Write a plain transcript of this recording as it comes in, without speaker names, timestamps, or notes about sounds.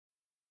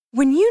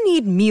When you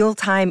need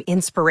mealtime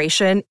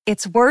inspiration,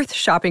 it's worth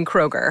shopping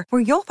Kroger,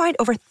 where you'll find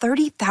over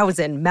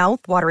 30,000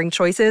 mouth-watering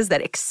choices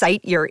that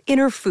excite your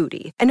inner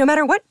foodie. And no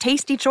matter what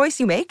tasty choice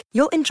you make,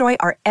 you'll enjoy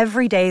our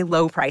everyday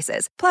low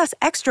prices, plus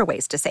extra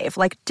ways to save,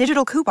 like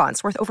digital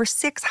coupons worth over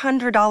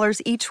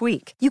 $600 each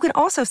week. You can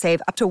also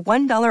save up to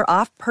 $1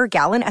 off per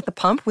gallon at the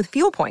pump with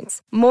fuel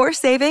points. More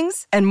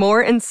savings and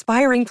more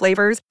inspiring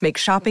flavors make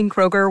shopping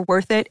Kroger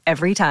worth it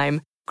every time.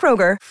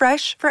 Kroger,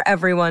 fresh for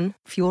everyone.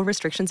 Fuel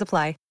restrictions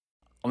apply.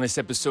 On this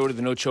episode of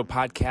the No Chill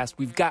Podcast,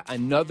 we've got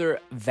another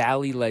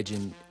Valley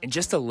legend, and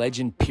just a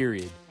legend,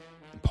 period,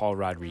 in Paul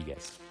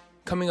Rodriguez.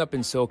 Coming up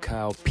in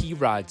SoCal,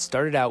 P-Rod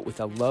started out with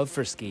a love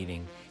for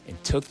skating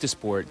and took the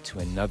sport to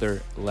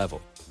another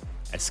level.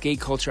 As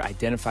skate culture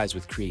identifies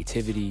with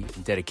creativity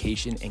and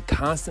dedication and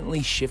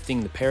constantly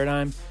shifting the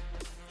paradigm,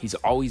 he's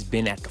always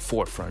been at the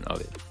forefront of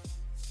it.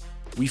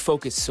 We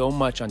focus so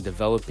much on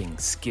developing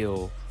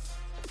skill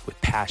with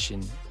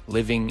passion,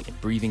 living and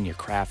breathing your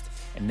craft,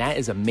 and that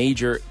is a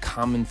major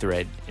common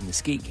thread in the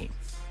skate game.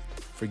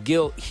 For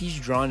Gil, he's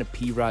drawn to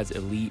P-Rod's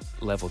elite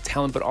level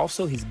talent, but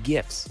also his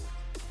gifts.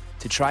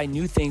 To try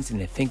new things and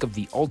to think of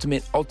the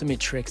ultimate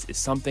tricks is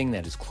something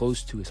that is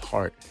close to his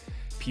heart.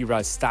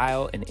 P-Rod's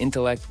style and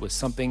intellect was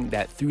something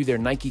that through their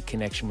Nike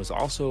connection was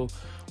also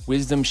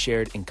wisdom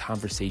shared in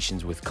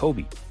conversations with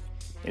Kobe.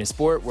 In a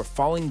sport where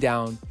falling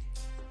down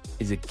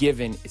is a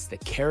given, it's the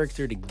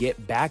character to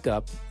get back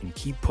up and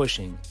keep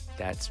pushing.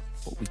 That's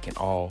what we can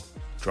all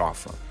draw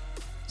from.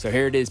 So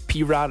here it is,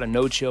 P-Rod on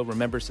No Chill.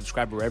 Remember,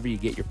 subscribe wherever you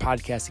get your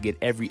podcast to get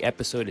every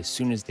episode as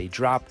soon as they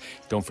drop.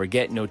 Don't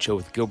forget, No Chill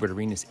with Gilbert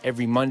Arenas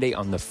every Monday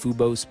on the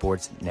Fubo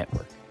Sports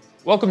Network.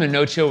 Welcome to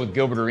No Chill with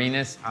Gilbert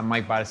Arenas. I'm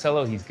Mike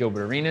Botticello. He's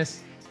Gilbert Arenas.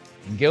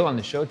 And Gil, on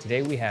the show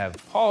today, we have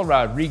Paul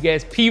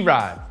Rodriguez,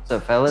 P-Rod. What's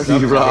up, fellas?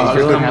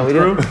 P-Rod. How we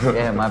doing?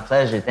 Yeah, my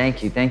pleasure.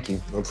 Thank you.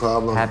 No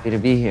problem. Happy to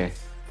be here.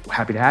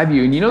 Happy to have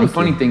you. And you know, the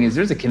funny thing is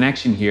there's a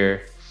connection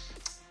here.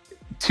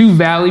 Two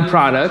Valley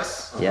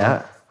products.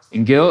 Yeah.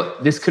 And Gil,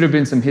 this could have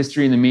been some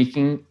history in the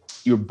making.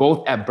 You were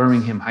both at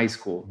Birmingham High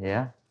School.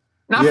 Yeah.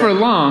 Not for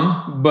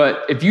long,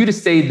 but if you'd have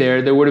stayed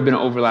there would have been an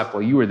overlap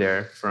while you were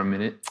there for a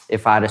minute.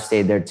 If I'd have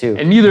stayed there too.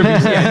 And neither of you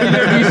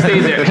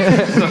stayed there.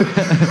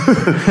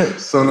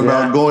 Something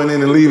about going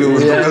in and leaving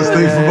was the best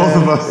thing for both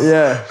of us.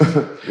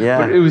 Yeah.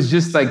 But it was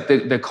just like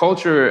the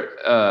culture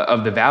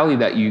of the Valley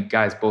that you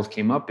guys both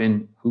came up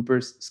in,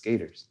 hoopers,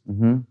 skaters.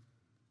 Mm-hmm.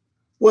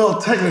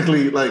 Well,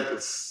 technically, like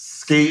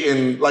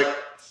skating, like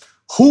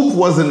hoop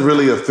wasn't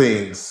really a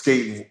thing.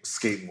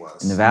 Skating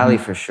was. In the Valley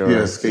for sure.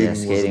 Yeah, skating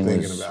was a thing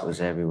in the Valley.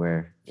 Was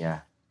everywhere. Yeah.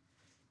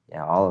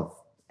 Yeah, all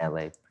of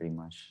LA pretty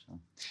much. So.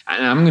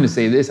 And I'm going to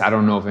say this, I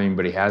don't know if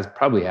anybody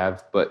probably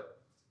have, but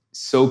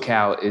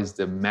SoCal is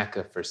the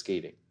mecca for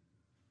skating.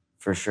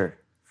 For sure.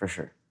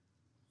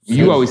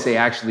 You always say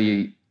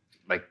actually,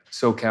 like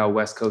SoCal,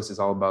 West Coast is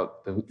all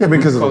about the Yeah,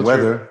 because of the culture.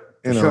 weather.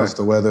 You know, it's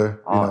the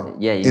weather.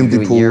 Yeah, you empty can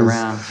do it pools. year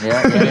round.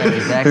 Yeah,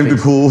 exactly. Empty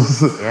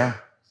pools. Yeah.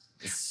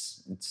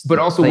 It's But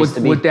also place to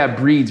be. what that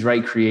breeds,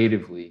 right,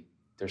 creatively,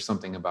 there's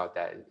something about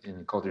that in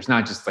the culture. It's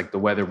not just like the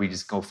weather, we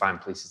just go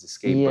find places to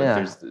skate, Yeah.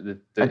 but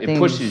there's it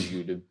pushes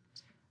you to...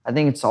 I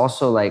think it's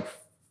also like,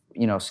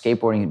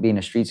 skateboarding, being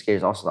a street skater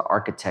is also the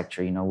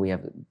architecture. We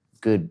have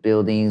good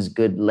buildings,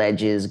 good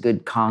ledges,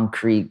 good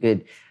concrete,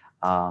 good...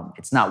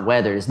 it's not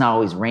weather. It's not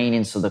always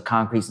raining, so the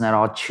concrete's not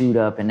all chewed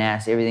up and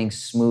nasty.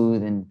 Everything's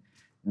smooth and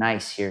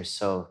nice here,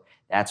 so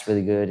that's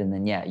really good. And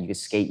then, you can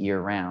skate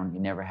year-round. You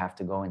never have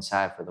to go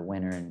inside for the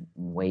winter and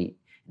wait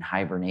and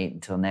hibernate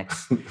until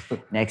next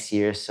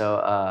year.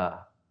 So,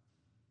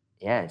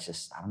 it's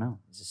just, I don't know.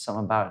 It's just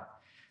something about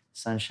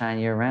sunshine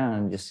year-round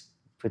and just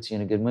puts you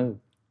in a good mood.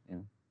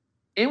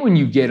 And when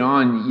you get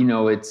on,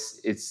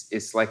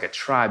 it's like a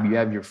tribe. You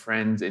have your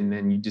friends, and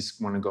then you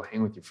just want to go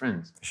hang with your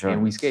friends. For sure.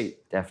 And we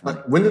skate.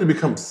 Definitely. Like, when did it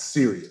become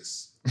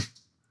serious?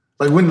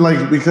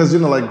 Because,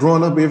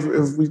 growing up,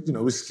 if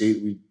we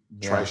skate, we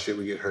try shit,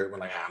 we get hurt, we're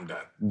like, I'm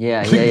done.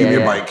 Yeah. Give me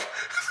a bike.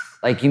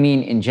 Like, you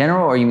mean in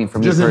general, or you mean for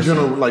me Just in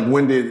personally? general, like,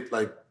 when did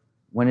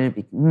it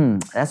be?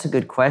 That's a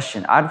good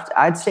question.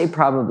 I'd say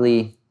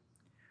probably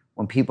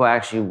when people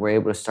actually were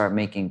able to start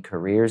making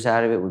careers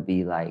out of it would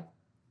be like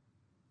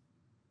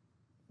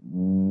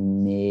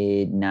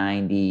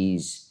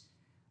mid-90s,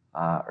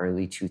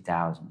 early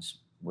 2000s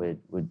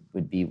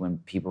would be when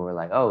people were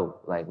like, oh,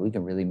 like we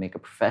can really make a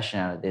profession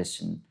out of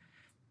this and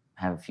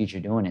have a future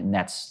doing it. And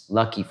that's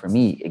lucky for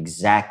me,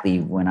 exactly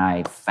when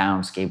I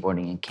found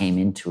skateboarding and came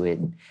into it.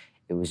 And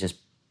it was just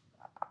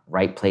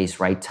right place,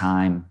 right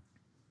time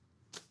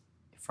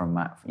from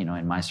my,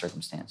 in my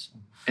circumstance.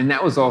 And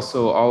that was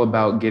also all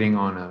about getting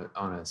on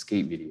a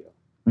skate video,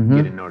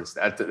 getting noticed.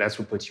 That's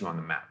what puts you on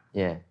the map.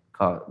 Yeah,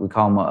 we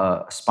call them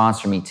a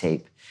sponsor me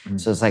tape. Mm-hmm.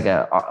 So it's like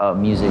a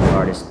music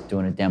artist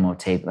doing a demo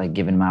tape, like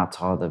giving them out to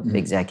all the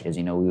executives.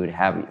 We would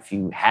have, if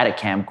you had a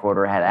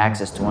camcorder, had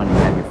access to one, you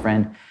have your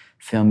friend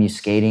film you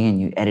skating and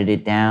you edit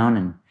it down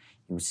and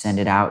you would send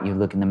it out. You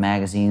look in the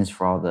magazines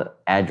for all the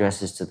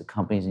addresses to the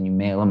companies and you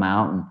mail them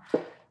out and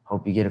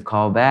hope you get a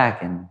call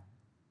back. And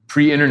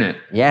Pre-internet.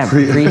 Yeah,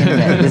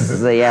 pre-internet. This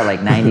is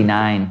like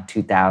 99,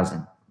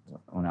 2000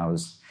 when I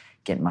was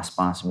getting my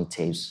Sponsor Me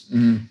tapes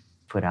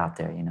put out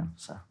there,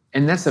 so.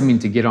 And that's,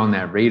 to get on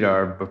that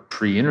radar, but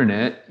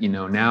pre-internet,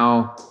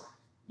 now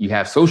you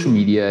have social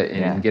media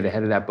and get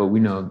ahead of that, but we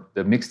know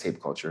the mixtape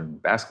culture in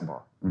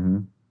basketball. Mm-hmm.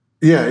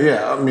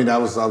 Yeah. I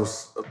was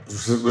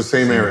the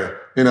same area,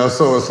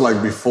 so it's like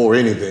before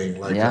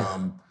anything,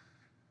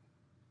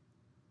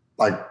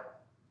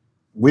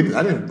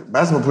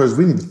 basketball players,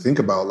 we didn't think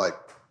about like,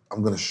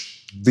 I'm going to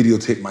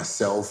videotape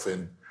myself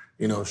and,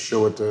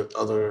 show it to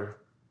other,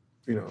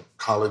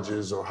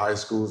 colleges or high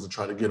schools to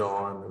try to get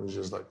on. It was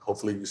just like,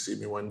 hopefully you see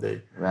me one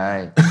day.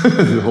 Right.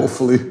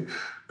 Hopefully.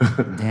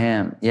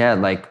 Damn. Yeah.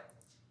 Like,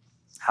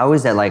 how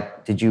is that?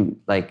 Like, did you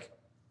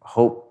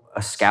hope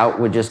a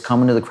scout would just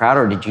come into the crowd,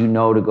 or did you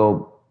know to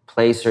go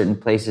play certain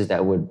places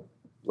that would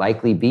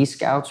likely be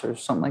scouts or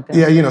something like that?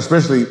 Yeah.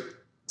 Especially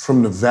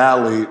from the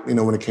Valley,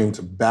 when it came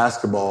to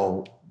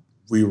basketball,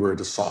 we were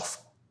the soft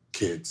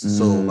kids.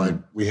 So like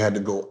we had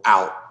to go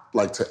out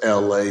like to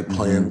LA,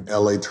 playing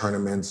LA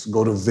tournaments,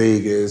 go to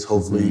Vegas.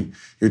 Hopefully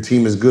your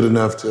team is good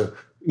enough to,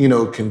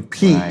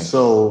 compete. Right.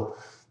 So,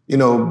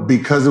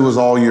 because it was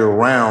all year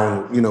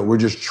round, we're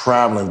just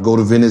traveling, go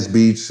to Venice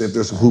Beach if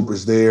there's some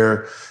hoopers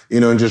there,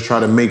 and just try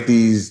to make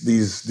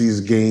these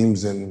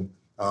games and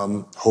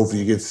hopefully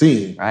you get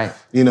seen. Right.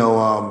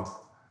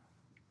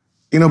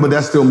 But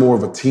that's still more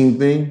of a team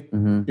thing,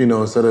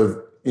 instead of,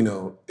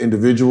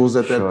 individuals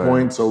at that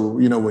point. So,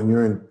 when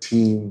you're in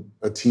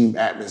a team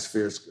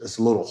atmosphere, it's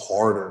a little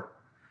harder.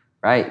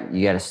 Right.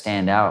 You got to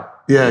stand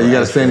out. Yeah, you got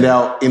to stand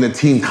out in a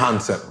team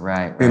concept.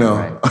 Right.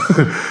 Right.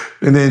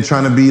 And then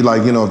trying to be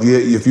like,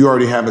 if you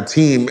already have a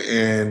team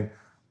and,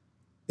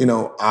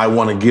 I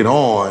want to get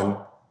on,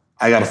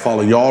 I got to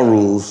follow y'all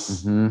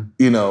rules,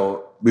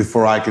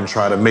 before I can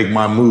try to make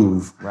my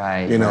move.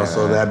 Right.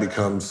 So that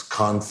becomes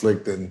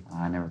conflict and.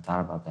 I never thought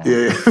about that.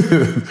 Yeah.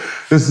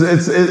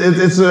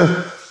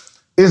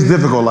 It's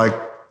difficult. Like,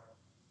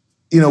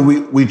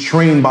 we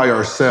train by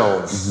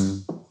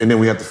ourselves and then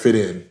we have to fit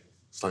in.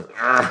 It's like,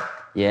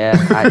 yeah,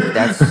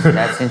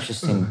 that's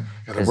interesting.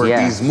 Gotta work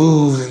these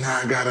moves and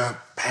now I gotta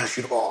pass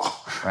you the ball.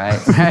 Right.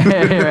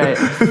 Like,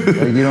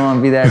 you don't want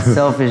to be that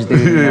selfish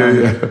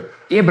dude.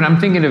 Yeah, but I'm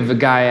thinking of a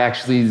guy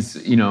actually,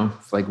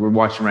 like we're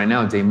watching right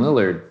now, Dame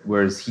Lillard,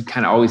 whereas he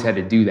kind of always had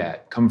to do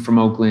that. Come from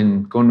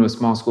Oakland, going to a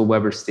small school,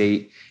 Weber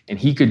State, and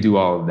he could do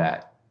all of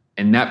that.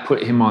 And that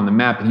put him on the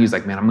map, and he was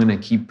like, man, I'm going to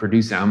keep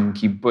producing. I'm going to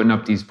keep putting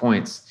up these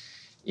points,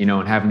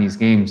 and having these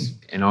games,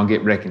 and I'll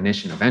get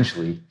recognition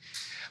eventually.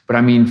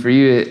 But for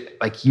you,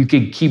 like you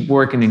could keep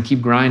working and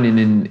keep grinding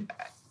and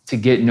to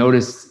get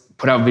noticed,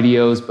 put out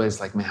videos, but it's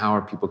like, man, how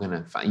are people going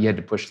to find? You had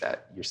to push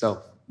that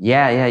yourself.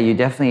 Yeah, you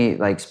definitely,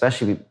 like,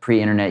 especially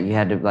pre-internet, you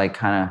had to, like,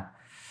 kind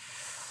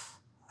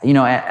of,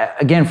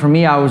 again, for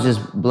me, I was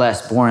just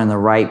blessed, born in the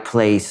right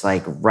place,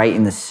 like, right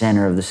in the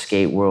center of the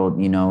skate world,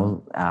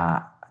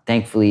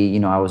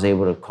 Thankfully, I was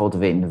able to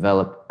cultivate and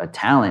develop a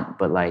talent,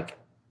 but, like,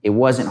 it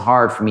wasn't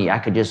hard for me. I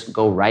could just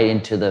go right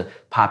into the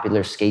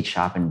popular skate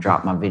shop and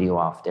drop my video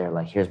off there,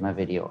 like, here's my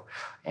video,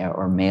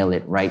 or mail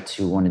it right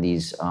to one of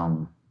these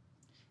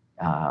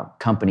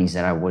companies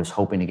that I was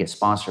hoping to get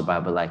sponsored by,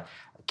 but, like,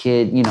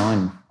 kid,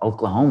 in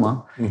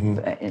Oklahoma,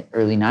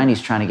 early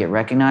 90s, trying to get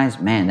recognized,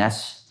 man,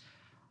 that's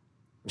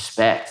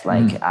respect.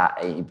 Like,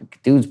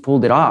 dudes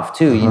pulled it off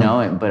too,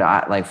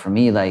 but for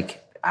me,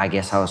 like, I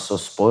guess I was so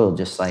spoiled,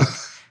 just like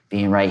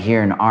being right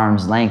here in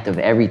arm's length of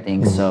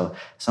everything. So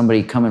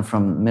somebody coming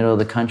from the middle of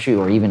the country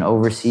or even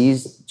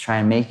overseas, try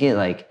and make it,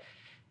 like,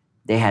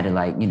 they had to,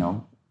 like,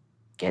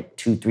 get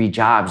 2-3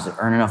 jobs to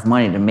earn enough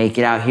money to make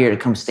it out here, to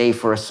come stay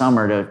for a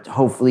summer, to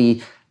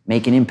hopefully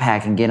make an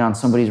impact and get on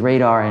somebody's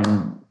radar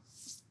and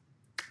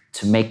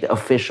to make the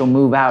official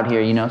move out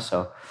here,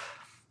 So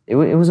it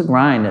was a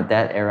grind at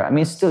that era.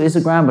 It still is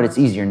a grind, but it's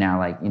easier now.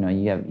 Like, you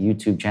have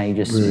YouTube channel, you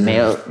just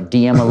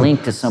DM a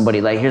link to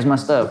somebody, like, here's my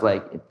stuff.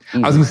 Like, I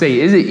was gonna say,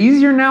 is it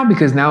easier now?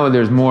 Because now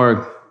there's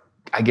more,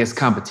 I guess,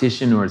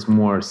 competition, or it's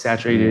more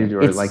saturated,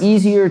 or it's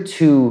easier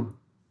to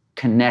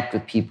connect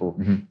with people.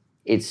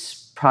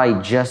 It's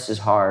probably just as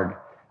hard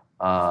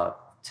to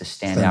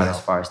stand out as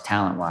far as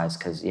talent-wise,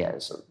 because,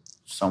 there's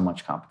so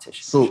much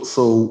competition.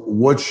 So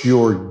what's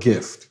your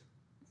gift?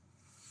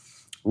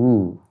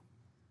 Ooh,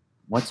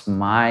 what's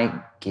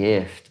my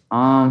gift?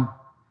 I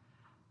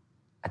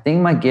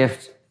think my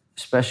gift,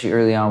 especially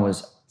early on,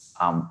 was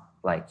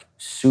like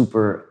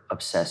super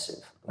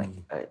obsessive, like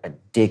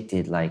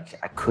addicted, like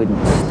I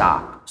couldn't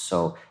stop.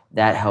 So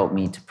that helped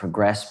me to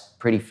progress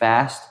pretty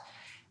fast.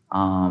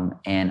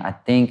 And I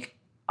think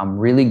I'm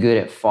really good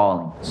at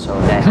falling. So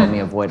that helped me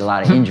avoid a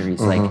lot of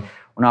injuries. Like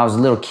when I was a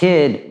little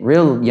kid,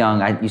 real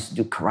young, I used to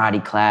do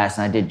karate class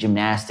and I did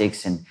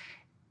gymnastics. And,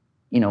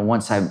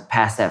 once I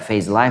passed that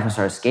phase of life and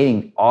started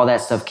skating, all that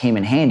stuff came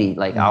in handy.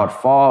 Like I would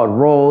fall,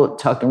 roll,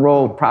 tuck and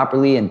roll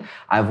properly. And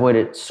I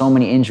avoided so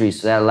many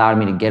injuries. So that allowed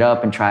me to get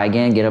up and try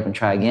again,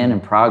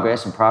 and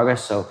progress.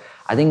 So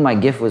I think my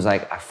gift was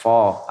like, I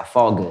fall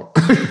good.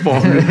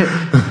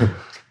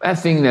 That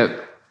thing that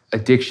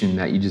addiction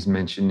that you just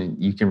mentioned,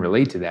 and you can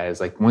relate to that, is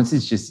like once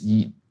it's just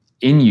in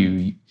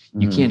you,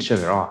 you can't shut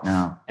it off.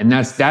 No. And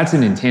that's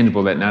an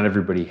intangible that not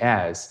everybody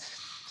has.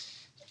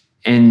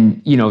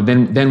 And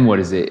then what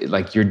is it?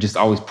 Like you're just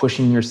always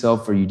pushing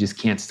yourself, or you just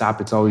can't stop.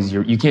 It's always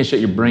you can't shut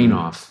your brain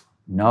off.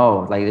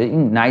 No, like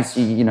nights,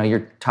 you're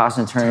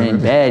tossing and turning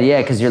in bed,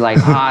 because you're like,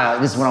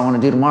 this is what I want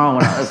to do tomorrow.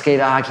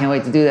 I can't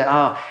wait to do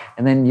that.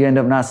 And then you end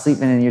up not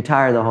sleeping and you're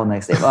tired the whole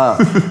next day.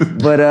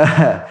 But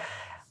I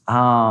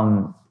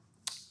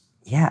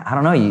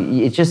don't know.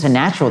 It's just a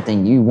natural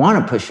thing. You want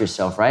to push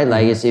yourself, right?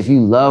 Like if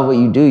you love what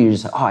you do, you're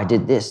just like, I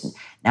did this.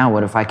 Now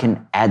what if I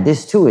can add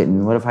this to it?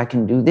 And what if I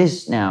can do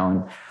this now?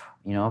 And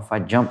if I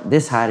jump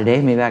this high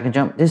today, maybe I can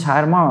jump this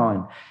high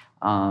tomorrow.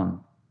 And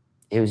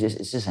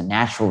it's just a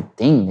natural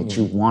thing that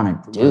you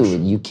want to do.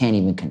 And you can't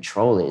even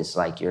control it. It's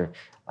like you're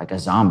like a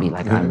zombie.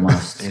 Like I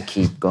must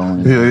keep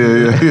going.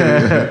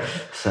 Yeah.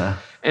 So.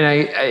 And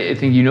I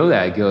think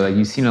that, Gil. Like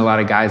you've seen a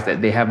lot of guys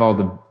that they have all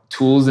the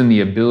tools and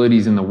the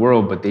abilities in the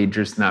world, but they're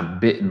just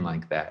not bitten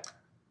like that.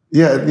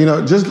 Yeah,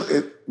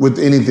 with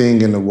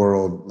anything in the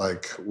world,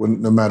 like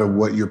no matter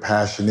what your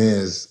passion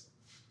is,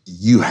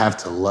 you have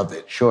to love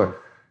it. Sure.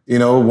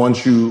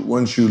 Once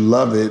you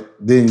love it,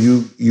 then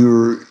you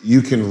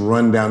can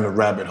run down the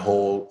rabbit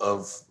hole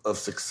of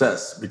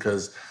success,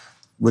 because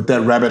with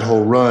that rabbit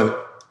hole run,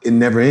 it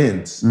never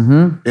ends. Mm-hmm. You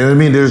know what I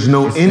mean? There's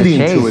no ending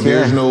to it.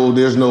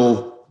 There's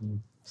no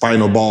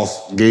final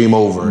boss, game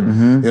over.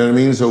 Mm-hmm. You know what I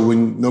mean? So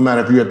no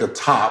matter if you're at the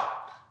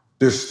top,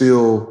 there's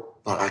still,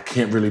 I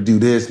can't really do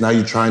this. Now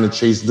you're trying to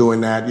chase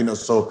doing that.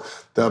 So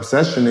the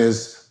obsession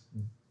is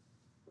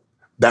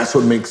that's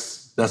what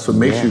makes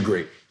you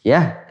great.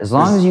 Yeah, as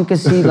long as you can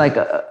see like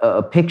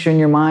a picture in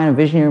your mind, a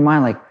vision in your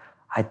mind, like,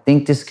 I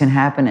think this can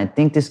happen, I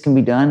think this can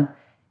be done.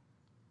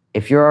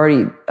 If you're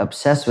already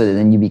obsessed with it,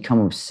 then you become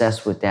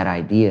obsessed with that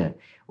idea.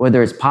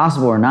 Whether it's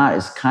possible or not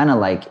is kind of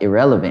like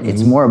irrelevant. Mm-hmm.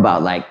 It's more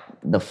about like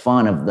the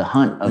fun of the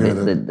hunt of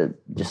it,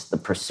 just the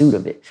pursuit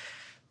of it.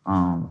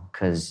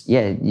 Because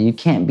you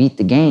can't beat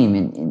the game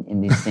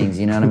in these things.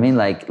 You know what I mean?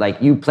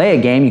 Like you play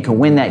a game, you can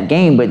win that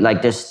game, but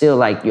like there's still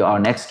like your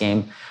next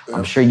game.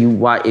 I'm sure if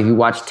you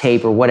watch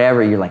tape or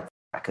whatever, you're like,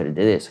 I could have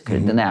did this, I could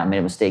have done that, I made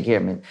a mistake here,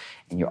 and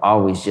you're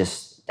always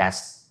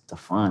that's the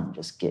fun,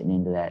 just getting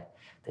into the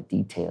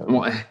details.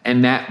 Well,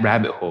 and that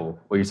rabbit hole,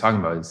 what you're talking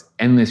about, is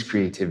endless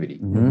creativity.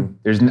 Mm-hmm.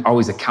 There's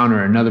always a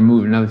counter, another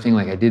move, another thing.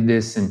 Like I did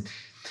this, and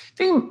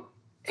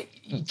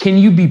can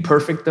you be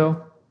perfect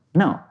though?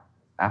 No.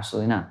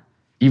 Absolutely not.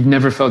 You've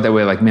never felt that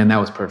way, like, man, that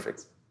was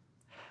perfect?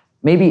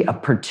 Maybe a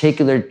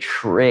particular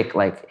trick,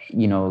 like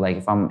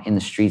if I'm in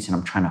the streets and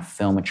I'm trying to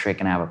film a trick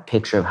and I have a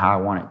picture of how I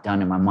want it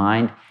done in my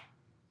mind,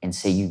 and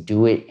say you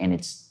do it and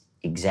it's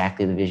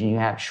exactly the vision you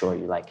have, sure,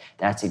 you're like,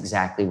 that's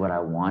exactly what I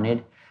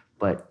wanted.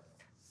 But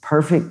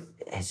perfect,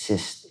 I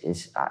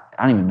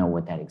don't even know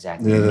what that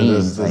exactly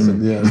means.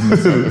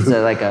 It's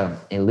like a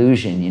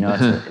illusion,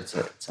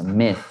 it's a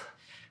myth.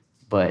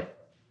 But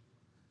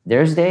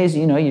there's days,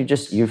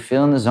 you're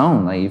feeling the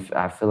zone. Like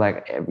I feel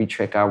like every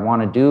trick I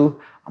want to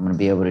do, I'm gonna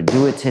be able to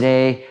do it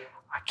today.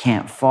 I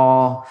can't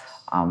fall.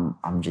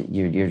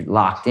 You're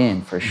locked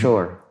in for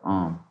sure.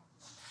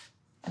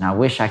 And I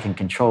wish I can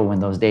control when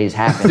those days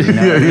happen.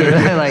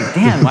 Like,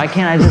 damn, why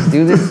can't I just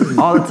do this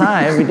all the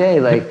time, every day?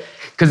 Like,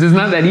 because it's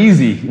not that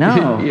easy.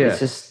 No, It's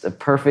just the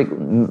perfect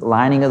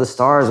lining of the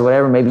stars or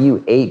whatever. Maybe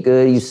you ate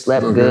good, you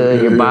slept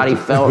good, your body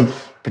felt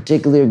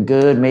particularly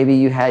good. Maybe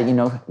you had,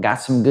 got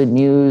some good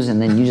news,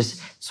 and then you just,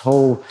 this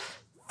whole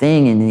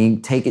thing, and then you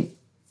take it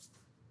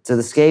to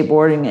the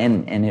skateboarding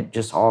and it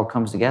just all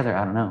comes together.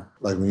 I don't know.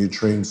 Like when you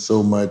train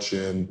so much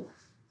and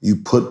you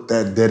put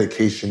that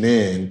dedication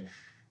in,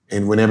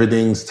 and when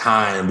everything's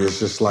timed, it's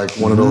just like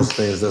one of those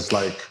things that's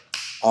like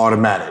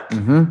automatic.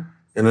 Mm-hmm. You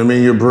know what I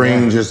mean? Your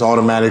brain just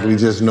automatically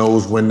just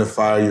knows when to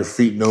fire. Your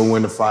feet know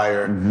when to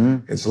fire. Mm-hmm.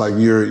 It's like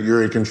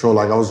you're in control.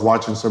 Like I was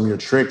watching some of your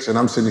tricks and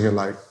I'm sitting here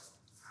like,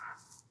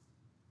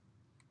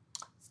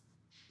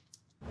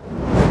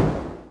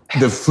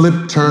 the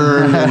flip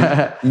turn,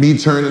 and me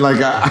turning, like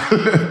I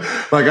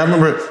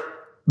remember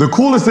the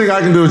coolest thing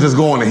I can do is just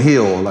go on a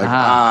hill, like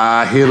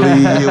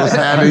hilly, what's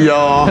happening,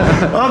 y'all?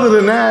 Other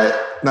than that,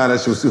 that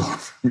shit was too hard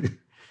for me.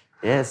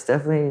 Yeah, it's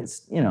definitely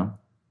it's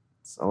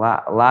a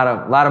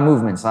lot of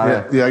movements.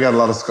 I got a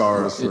lot of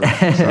scars for trying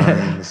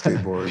to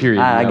skateboard.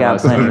 Period. I got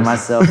plenty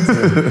myself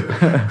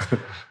too.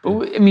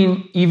 But I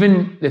mean,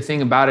 even the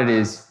thing about it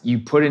is, you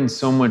put in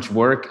so much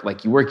work,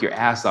 like you work your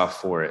ass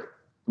off for it.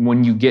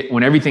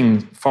 When everything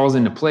falls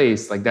into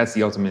place, like that's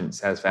the ultimate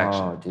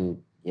satisfaction. Oh, dude,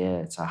 yeah,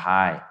 it's a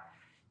high.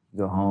 You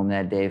go home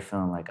that day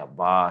feeling like a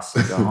boss.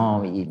 You go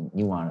home,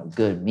 you want a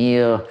good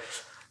meal,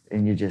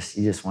 and you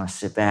just want to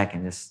sit back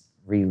and just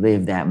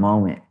relive that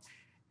moment.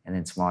 And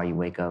then tomorrow you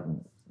wake up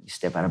and you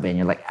step out of bed and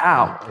you're like,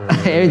 ow,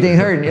 everything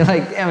hurt. And you're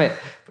like, damn it,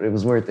 but it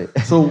was worth it.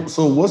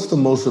 So what's the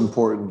most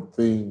important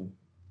thing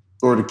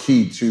or the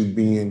key to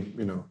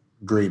being,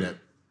 great at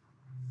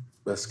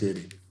best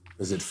skating?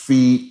 Is it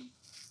feet?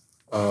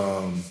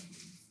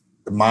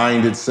 The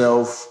mind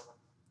itself?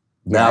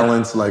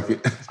 balance, like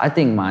it. I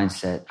think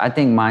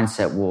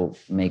mindset will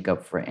make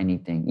up for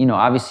anything. You know,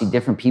 obviously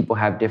different people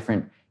have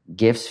different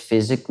gifts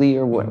physically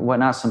or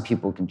whatnot. Some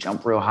people can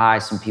jump real high.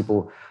 Some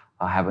people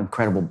have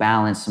incredible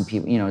balance. Some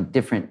people, you know,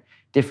 different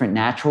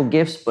natural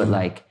gifts. But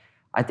like,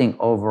 I think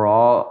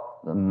overall,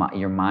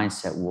 your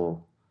mindset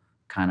will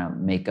kind of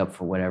make up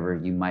for whatever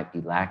you might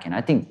be lacking.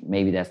 I think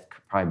maybe that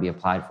could probably be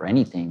applied for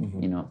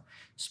anything, you know,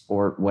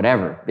 sport,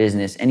 whatever,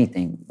 business,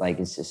 anything. Like,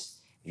 it's just,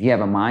 if you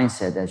have a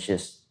mindset that's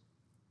just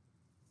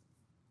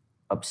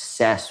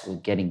obsessed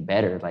with getting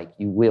better, like,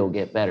 you will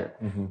get better,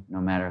 no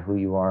matter who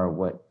you are or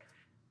what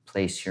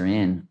place you're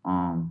in.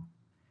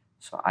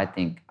 So I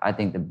think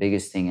the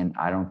biggest thing, and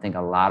I don't think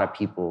a lot of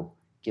people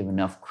give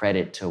enough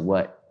credit to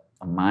what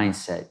a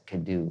mindset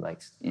could do.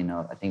 Like, you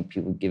know, I think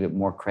people give it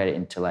more credit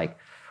into like,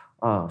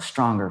 oh,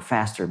 stronger,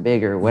 faster,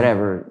 bigger,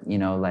 whatever, you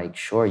know, like,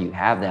 sure, you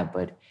have that,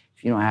 but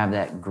if you don't have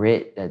that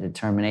grit, that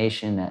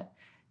determination,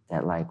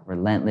 that like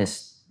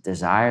relentless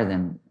desire,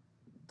 then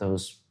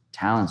those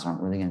talents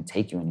aren't really going to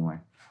take you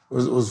anywhere.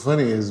 What's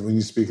funny is when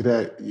you speak of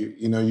that,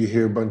 you know, you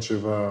hear a bunch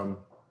of,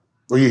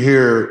 you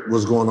hear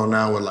what's going on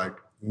now with like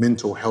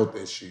mental health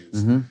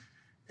issues.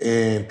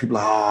 And people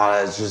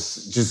are like,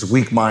 it's just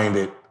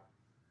weak-minded.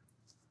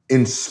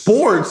 In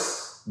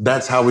sports,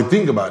 that's how we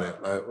think about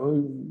it. Like,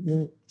 oh,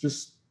 yeah,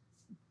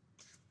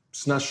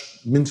 it's not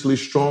mentally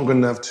strong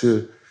enough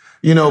to,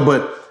 you know,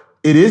 but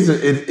it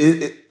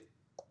is,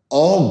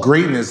 all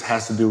greatness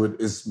has to do with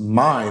its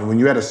mind. When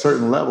you're at a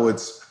certain level,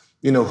 it's,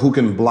 you know, who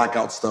can block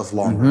out stuff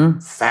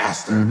longer,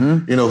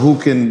 faster, you know, who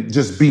can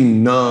just be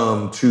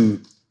numb to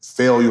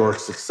failure or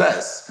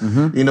success.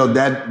 You know,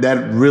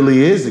 that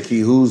really is the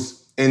key.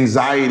 Whose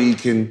anxiety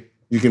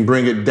you can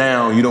bring it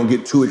down. You don't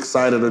get too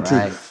excited or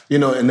too, you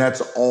know, and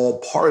that's all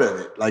part of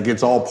it. Like,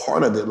 it's all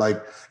part of it.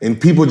 Like, and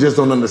people just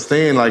don't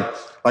understand. Like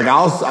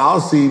I'll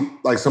see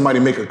like somebody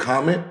make a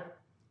comment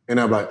and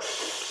I'm like,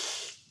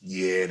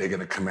 yeah, they're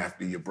gonna come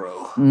after you,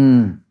 bro.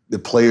 The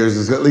players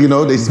is, you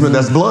know, they smell,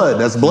 that's blood.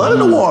 That's blood in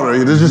the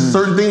water. There's just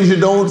certain things you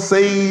don't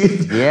say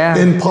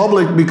in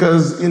public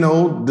because, you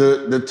know,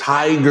 the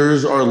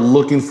Tigers are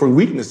looking for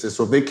weaknesses.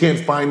 So if they can't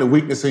find a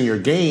weakness in your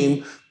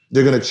game,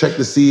 they're gonna check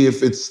to see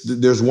if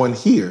there's one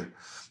here.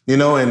 You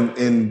know,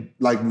 and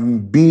like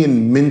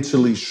being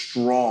mentally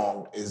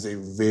strong is a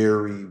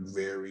very,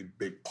 very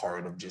big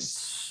part of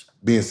just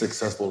being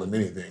successful in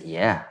anything.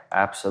 Yeah,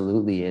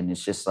 absolutely. And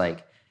it's just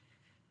like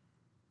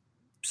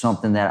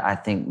something that I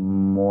think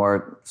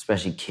more,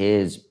 especially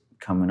kids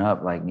coming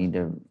up, like need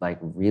to like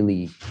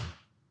really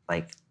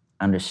like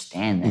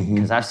understand that.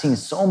 Because I've seen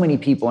so many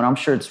people, and I'm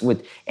sure it's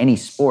with any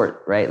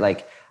sport, right?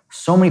 Like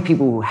so many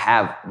people who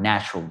have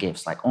natural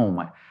gifts, like, oh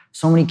my,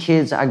 so many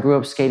kids I grew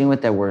up skating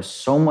with that were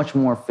so much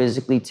more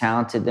physically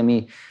talented than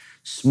me,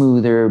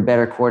 smoother,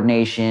 better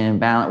coordination,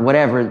 balance,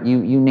 whatever,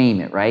 you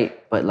name it,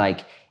 right? But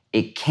like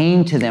it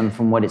came to them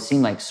from what it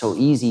seemed like so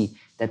easy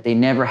that they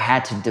never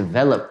had to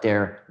develop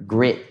their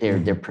grit,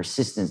 their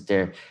persistence,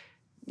 their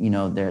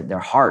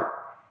heart.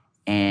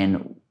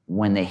 And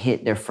when they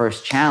hit their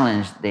first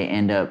challenge, they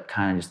end up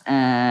kind of just,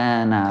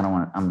 I'm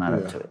not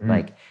up to it.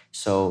 Like,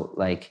 so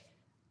like,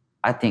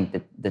 I think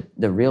that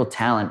the real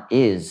talent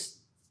is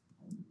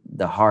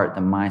the heart,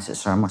 the mindset.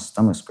 Sorry, my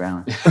stomach's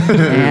growling.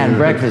 And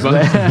breakfast.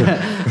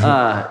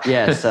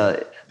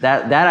 So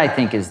that I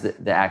think is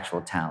the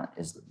actual talent,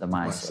 is the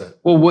mindset.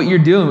 Well, what you're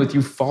dealing with,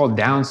 you fall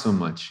down so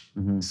much.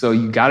 So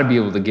you got to be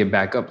able to get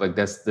back up. Like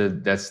that's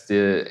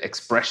the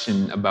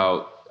expression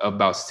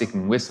about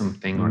sticking with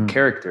something or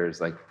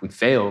characters. Like we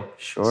fail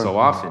so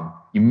often.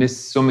 You miss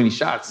so many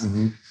shots.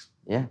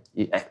 Yeah,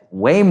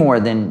 way more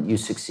than you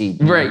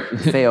succeed. Right. You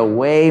fail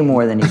way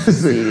more than you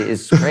succeed.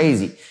 It's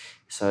crazy.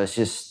 So it's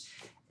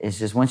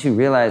just once you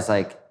realize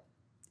like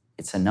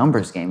it's a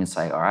numbers game, it's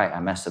like, all right, I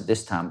messed up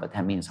this time, but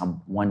that means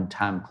I'm one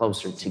time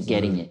closer to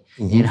getting it.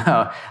 You know,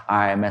 all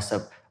right, I messed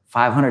up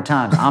 500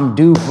 times. I'm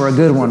due for a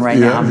good one right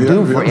now. I'm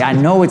due for it. I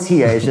know it's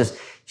here. It's just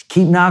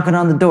keep knocking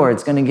on the door.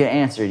 It's going to get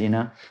answered, you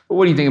know? But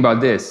what do you think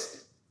about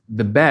this?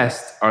 The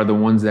best are the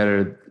ones that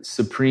are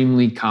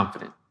supremely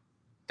confident,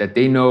 that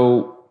they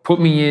know, put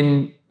me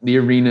in the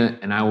arena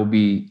and I will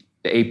be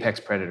the apex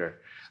predator.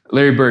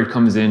 Larry Bird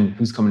comes in,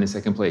 who's coming in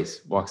second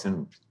place, walks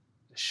in,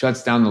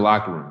 shuts down the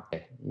locker room.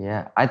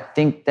 Yeah, I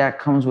think that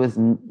comes with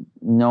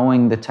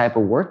knowing the type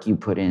of work you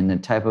put in, the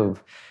type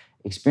of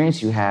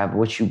experience you have,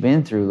 what you've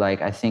been through.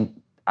 Like, I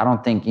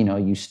don't think, you know,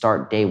 you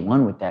start day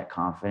one with that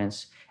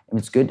confidence. And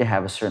it's good to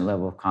have a certain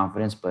level of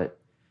confidence, but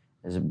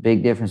there's a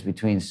big difference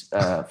between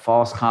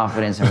false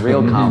confidence and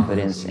real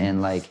confidence. And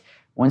like,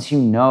 once you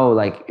know,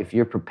 like if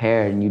you're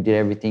prepared and you did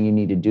everything you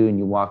need to do and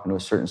you walk into a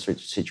certain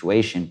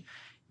situation,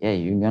 yeah,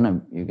 you're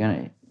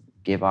gonna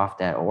give off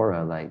that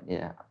aura. Like,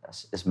 yeah,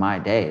 it's my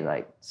day.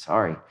 Like,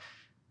 sorry,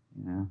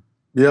 you know.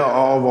 Yeah,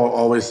 I've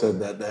always said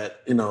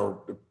that you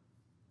know,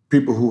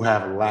 people who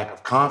have a lack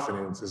of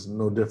confidence is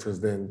no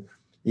different than,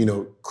 you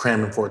know,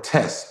 cramming for a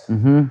test.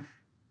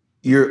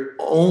 You're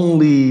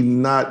only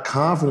not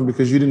confident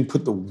because you didn't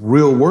put the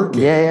real work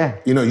in. Yeah.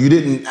 You know, you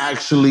didn't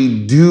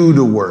actually do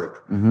the work.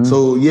 work.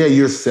 So yeah,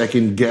 you're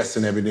second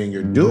guessing everything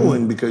you're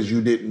doing because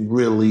you didn't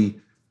really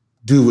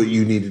do what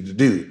you needed to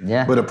do.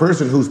 Yeah. But a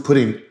person who's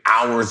putting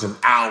hours and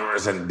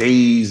hours and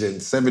days and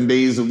 7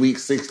 days a week,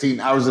 16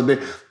 hours a day,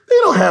 they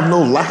don't have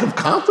no lack of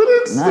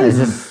confidence. No, it's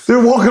just,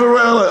 they're walking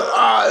around like,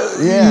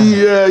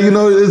 yeah, you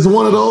know, it's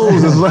one of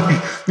those. It's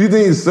like, you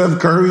think Steph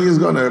Curry is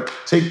going to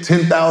take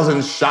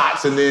 10,000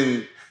 shots and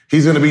then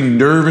he's going to be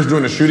nervous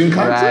during a shooting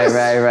contest?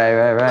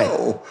 Right.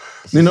 No.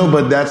 You know,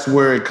 but that's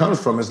where it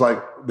comes from. It's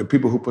like the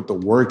people who put the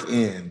work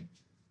in.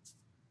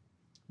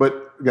 But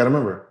you got to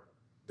remember,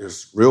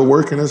 there's real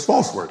work and there's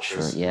false work.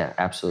 Sure, yeah,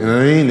 absolutely. You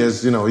know what I mean?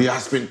 There's, I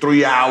spent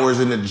 3 hours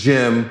in the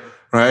gym,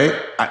 right?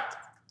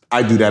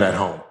 I do that at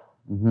home.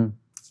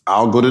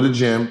 I'll go to the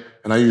gym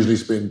and I usually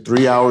spend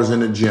 3 hours in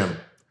the gym,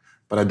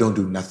 but I don't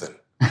do nothing.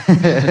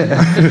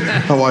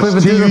 I watch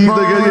TV, I'm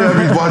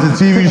watching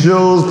TV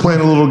shows,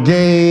 playing a little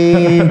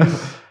game,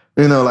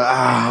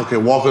 okay,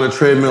 walk on the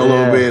treadmill a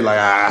little bit,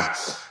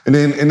 and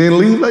then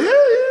leave,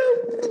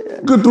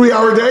 good 3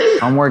 hour day.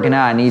 I'm working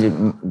out, I need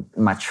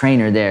my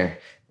trainer there.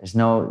 There's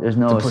no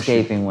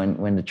escaping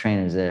when the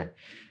trainer's there.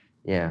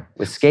 Yeah,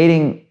 with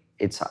skating,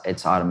 it's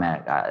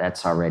automatic.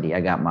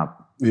 I got my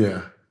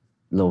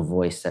little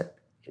voice that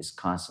is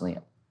constantly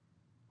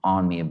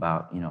on me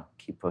about,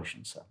 keep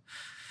pushing. So,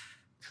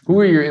 who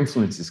are your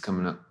influences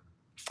coming up?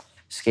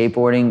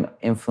 Skateboarding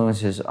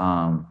influences.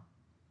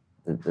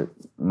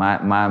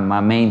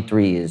 My main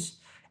three is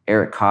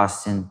Eric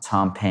Costin,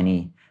 Tom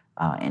Penny,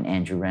 and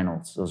Andrew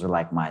Reynolds. Those are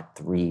like my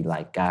three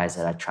guys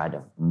that I try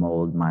to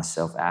mold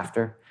myself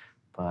after.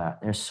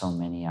 But there's so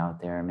many out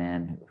there,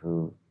 man,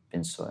 who've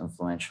been so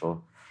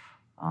influential.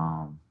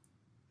 What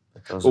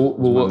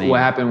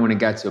happened when it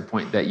got to a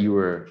point that you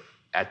were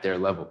at their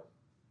level?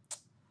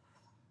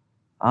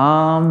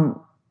 I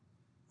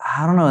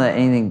don't know that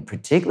anything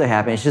particular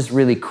happened. It's just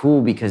really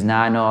cool because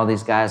now I know all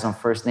these guys on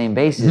first name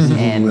basis,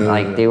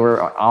 and they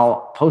were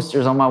all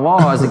posters on my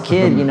wall as a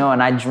kid, and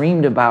I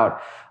dreamed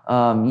about,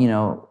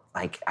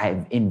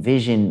 I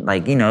envisioned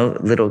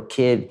little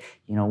kid,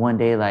 one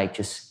day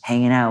just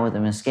hanging out with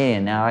them and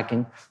skating. Now I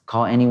can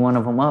call any one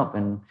of them up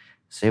and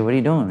say, what are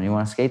you doing? You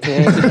want to skate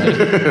today?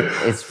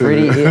 It's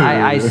pretty,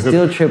 I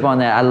still trip on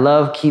that. I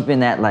love keeping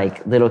that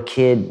little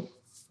kid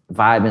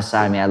vibe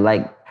inside me. I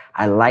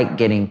like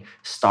getting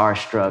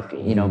starstruck,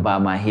 by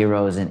my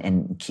heroes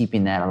and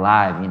keeping that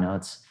alive.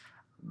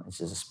 It's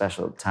just a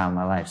special time in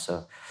my life.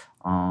 So,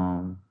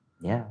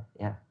 yeah,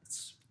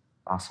 it's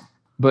awesome.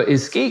 But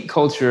is skate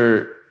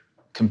culture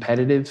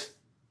competitive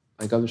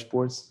like other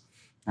sports?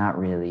 Not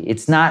really.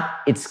 It's not.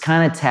 It's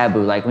kind of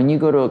taboo. Like when you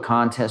go to a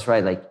contest,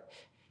 right?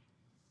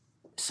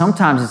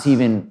 Sometimes it's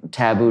even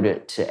taboo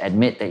to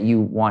admit that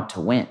you want to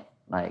win.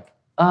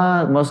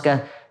 Most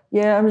guys,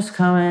 I'm just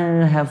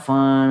coming to have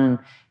fun.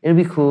 It'll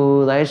be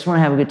cool. I just want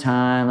to have a good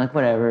time,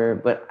 whatever.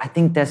 But I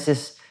think that's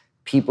just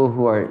people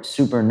who are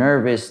super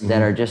nervous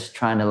that are just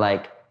trying to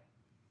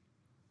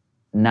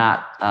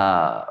not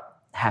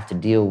have to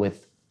deal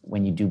with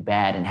when you do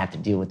bad and have to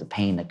deal with the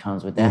pain that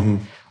comes with that.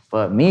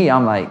 But me,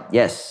 I'm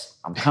yes,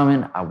 I'm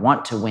coming. I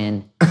want to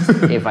win.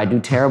 If I do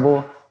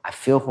terrible, I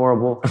feel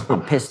horrible.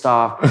 I'm pissed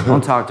off.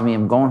 Don't talk to me.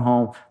 I'm going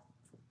home.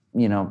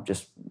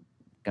 Just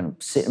gonna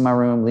sit in my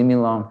room, leave me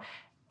alone.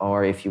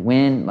 Or if you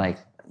win,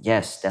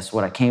 yes, that's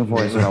what I came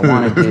for. It's what I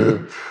want to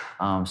do.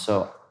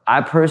 So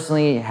I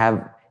personally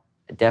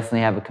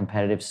definitely have a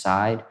competitive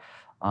side.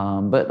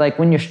 But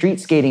when you're street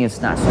skating,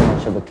 it's not so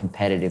much of a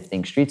competitive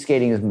thing. Street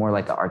skating is more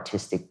like an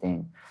artistic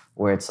thing,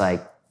 where it's I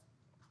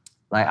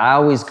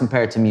always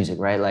compare it to music,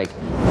 right?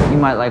 You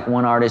might like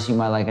one artist, you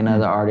might like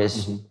another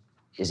artist.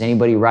 Is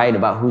anybody right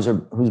about who's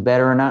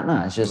better or not?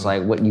 No, it's just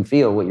what you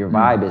feel, what your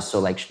vibe is.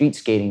 So street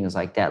skating is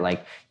like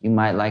that. You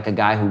might like a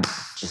guy who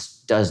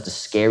just does the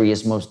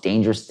scariest, most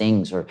dangerous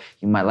things, or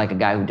you might like a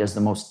guy who does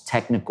the most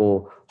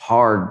technical,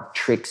 hard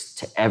tricks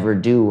to ever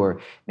do,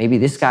 or maybe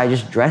this guy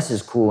just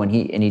dresses cool and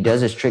he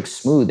does his tricks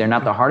smooth. They're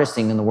not the hardest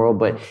thing in the world,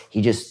 but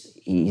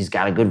he's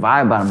got a good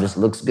vibe about him, just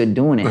looks good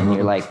doing it. And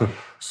you're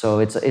so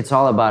it's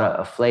all about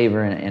a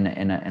flavor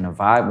and a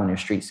vibe when you're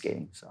street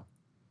skating. So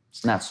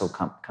it's not so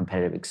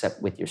competitive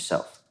except with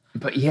yourself.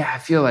 But yeah, I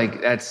feel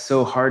like that's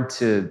so hard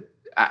to,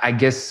 I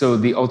guess, so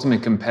the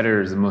ultimate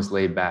competitor is the most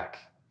laid back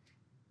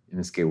in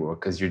the skate world,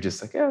 because you're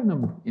just I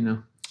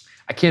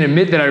can't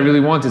admit that I really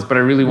want this, but I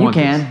really want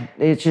this. You can.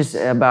 It's just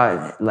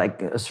about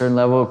a certain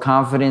level of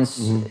confidence,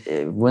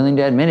 willing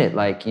to admit it.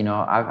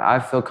 I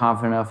feel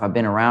confident enough. I've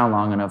been around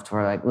long enough to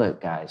where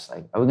look, guys,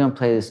 are we gonna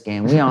play this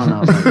game? We all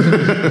know.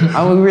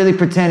 Are we really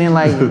pretending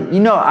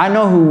I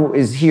know who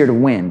is here to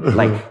win.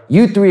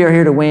 You three are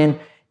here to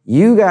win.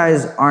 You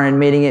guys aren't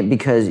admitting it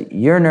because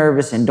you're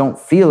nervous and don't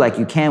feel like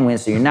you can win,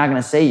 so you're not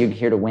gonna say you're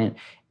here to win.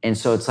 And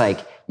so it's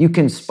you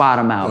can spot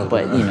them out,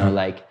 but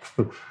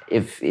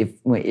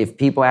if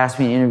people ask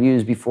me in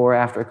interviews before or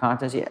after a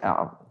contest,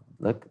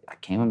 look, I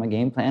came with my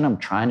game plan.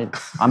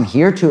 I'm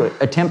here to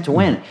attempt to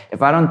win.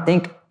 If I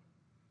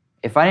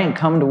didn't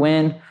come to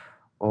win,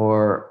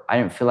 or I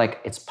didn't feel like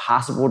it's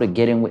possible to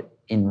get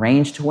in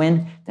range to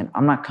win, then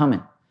I'm not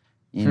coming.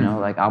 You know,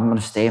 like I'm going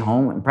to stay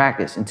home and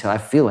practice until I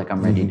feel like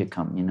I'm ready to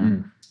come, you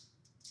know?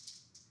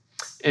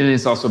 And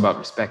it's also about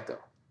respect, though.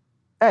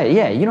 Hey,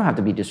 yeah, you don't have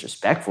to be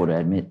disrespectful to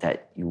admit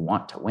that you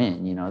want to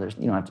win. You know,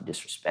 you don't have to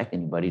disrespect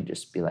anybody.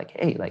 Just be like,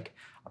 hey, like,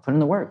 I put in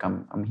the work.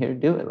 I'm here to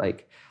do it.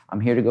 Like,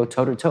 I'm here to go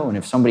toe to toe. And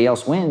if somebody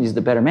else wins, he's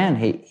the better man.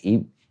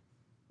 Hey,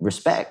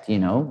 respect. You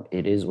know,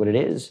 it is what it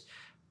is.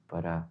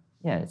 But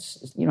yeah,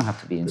 it's you don't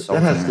have to be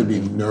insulting. That has to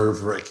be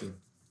nerve-wracking.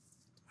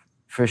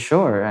 For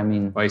sure. I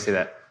mean, Why do you say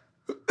that?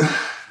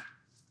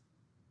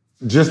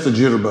 Just the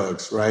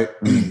jitterbugs, right?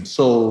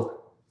 So,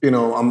 you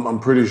know, I'm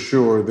pretty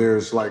sure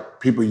there's like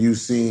people you've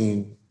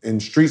seen in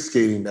street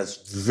skating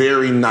that's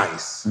very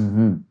nice.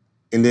 And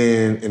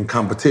then in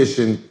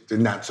competition, they're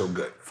not so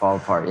good. fall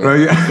apart. Yeah.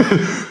 Right?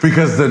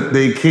 Because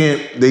they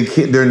can't,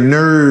 their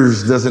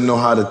nerves doesn't know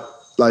how to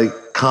like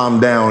calm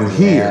down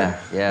here.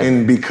 Yeah.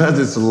 And because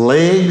it's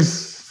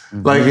legs,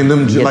 like in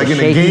them, You get like the in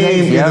the shaky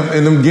game, legs,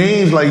 in them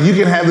games, like you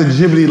can have the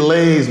jibbity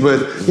legs,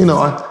 but you know,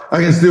 I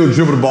can still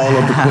dribble the ball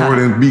up the court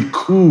and be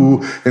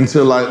cool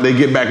until like they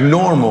get back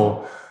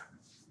normal.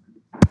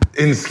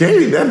 In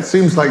skating, that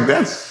seems like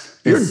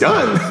you're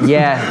done.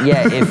 Yeah.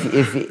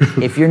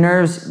 If your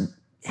nerves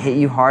hit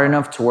you hard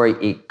enough to where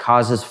it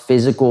causes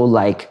physical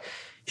like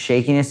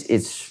shakiness,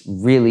 it's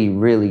really,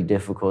 really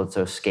difficult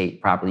to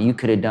skate properly. You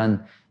could have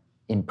done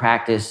in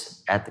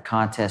practice at the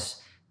contest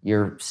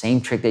your same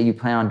trick that you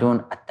plan on doing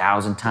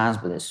 1,000 times,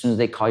 but as soon as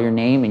they call your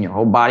name and your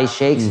whole body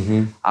shakes,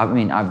 I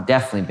mean, I've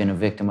definitely been a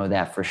victim of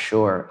that for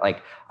sure.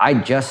 Like, I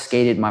just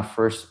skated my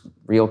first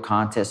real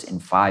contest in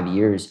 5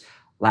 years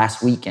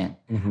last weekend.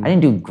 I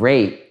didn't do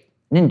great.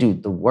 I didn't do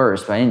the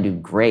worst, but I didn't do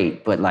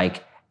great. But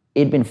like,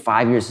 it'd been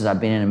 5 years since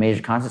I've been in a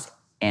major contest,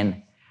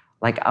 and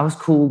like, I was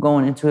cool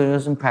going into it. I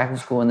was in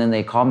practice school, and then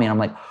they called me, and I'm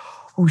like,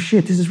 oh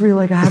shit, this is real.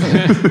 Like, I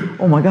haven't,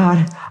 oh my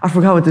God, I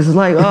forgot what this is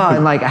like. Oh,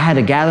 and like, I had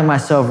to gather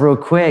myself real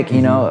quick,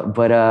 you know?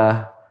 But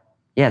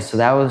yeah, so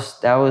that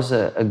was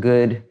a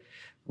good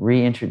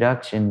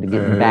reintroduction to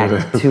getting back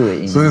to it. You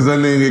know? As soon as that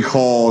name get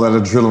called, that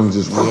adrenaline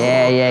just...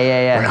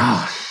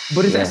 Yeah.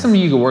 But is that something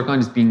you can work on,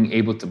 just being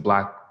able to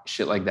block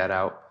shit like that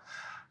out?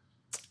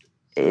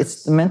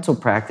 It's the mental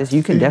practice.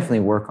 You can definitely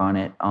work on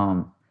it.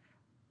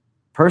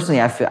 Personally,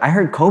 I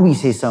heard Kobe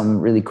say something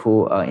really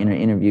cool in an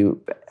interview.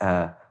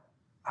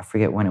 I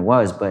forget when it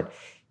was, but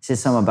he said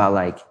something about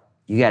like,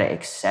 you got to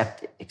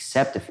accept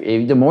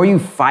it. The more you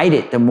fight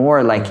it, the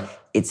more like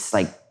it's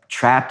like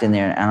trapped in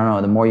there. I don't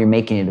know, the more you're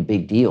making it a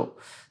big deal.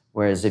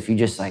 Whereas if you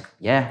just like,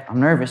 yeah, I'm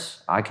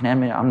nervous. I can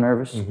admit I'm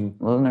nervous, a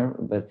little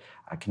nervous, but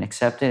I can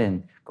accept it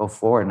and go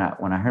forward. And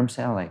when I heard him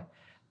say, I'm like,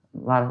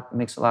 it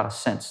makes a lot of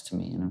sense to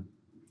me, you know?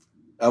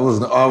 I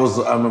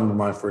remember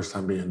my first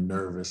time being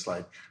nervous,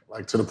 like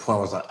to the point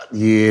I was like,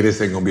 yeah,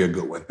 this ain't gonna be a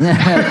good one.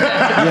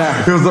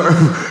 It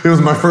was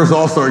my first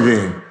All-Star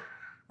game,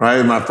 right?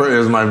 It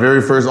was my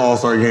very first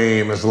All-Star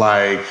game. It's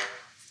like,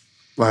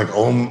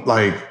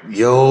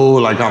 yo,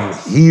 like I'm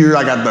here.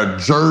 I got the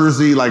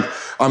jersey. Like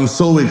I'm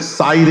so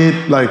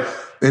excited. Like,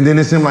 and then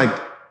it seemed like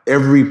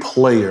every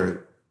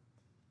player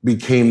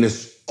became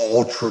this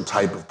ultra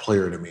type of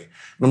player to me.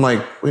 And I'm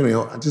like, wait a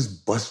minute, I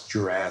just bust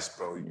your ass,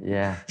 bro.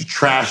 Yeah. You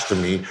trash to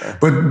me.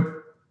 But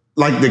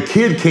like the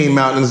kid came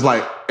out and it's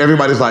like,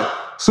 everybody's like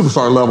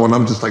superstar level. And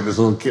I'm just like this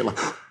little kid, like,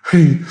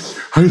 hey,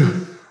 how you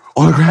doing?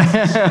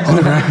 Autograph.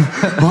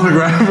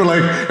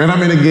 And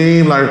I'm in a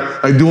game,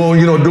 like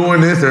doing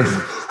this and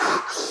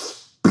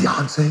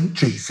Beyonce,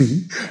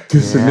 Jay-Z,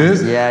 this and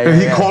this.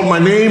 And he called my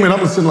name and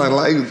I'm sitting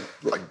like,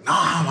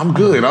 nah, I'm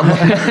good. I'm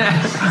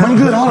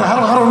good.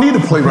 I don't need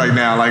to play right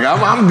now. Like,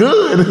 I'm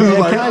good. Yeah,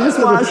 like, can I just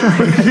watch?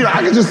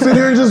 I can just sit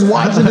here and just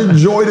watch and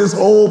enjoy this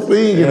whole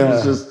thing. And it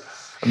was just,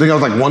 I think I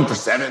was like 1 for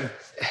 7.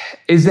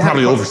 Is that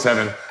probably 0 for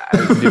 7? I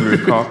didn't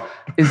recall.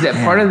 Is that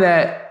part of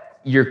that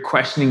you're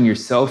questioning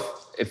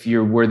yourself if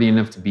you're worthy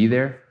enough to be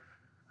there?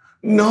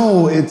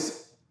 No,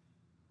 it's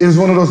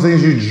one of those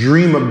things you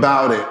dream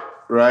about it,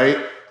 right?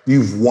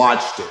 You've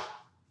watched it.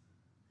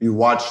 You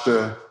watched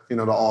the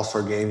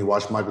All-Star game, you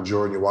watched Michael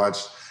Jordan, you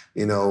watched,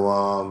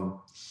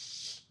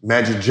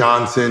 Magic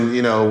Johnson,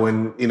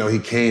 when, he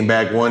came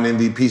back, won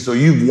MVP. So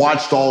you've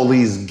watched all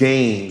these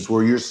games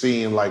where you're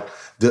seeing like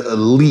the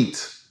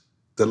elite.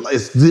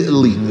 It's the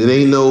elite. It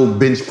ain't no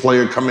bench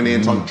player coming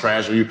in talking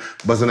trash or you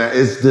busting that.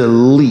 It's the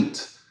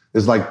elite.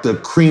 It's like the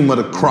cream of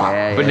the crop.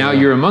 But now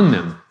you're among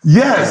them.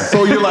 Yes.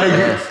 So you're like,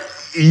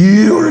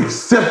 you're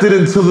accepted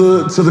into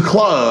the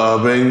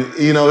club. And,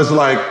 it's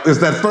like, it's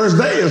that first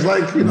day. It's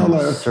like, like...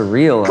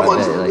 surreal. Come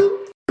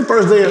on,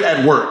 first day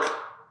at work,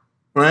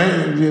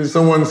 right?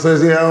 Someone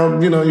says,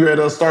 you're at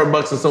a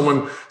Starbucks and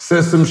someone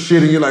says some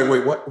shit and you're like,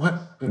 wait, what?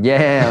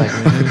 Yeah.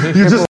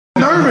 You're just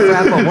nervous.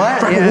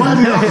 What?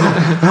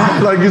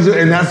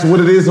 And that's what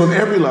it is on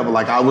every level.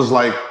 Like, I was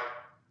like,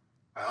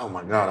 oh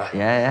my God.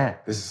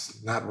 This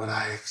is not what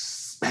I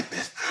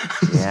expected.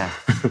 Yeah.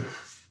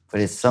 But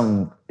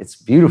it's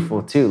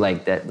beautiful too,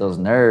 like those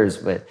nerves,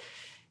 but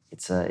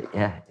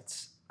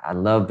I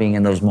love being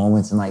in those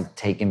moments and like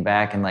taking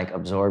back and like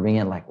absorbing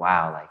it, like,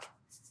 wow, like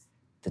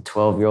the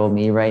 12-year-old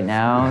me right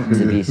now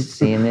to be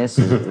seeing this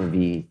would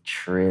be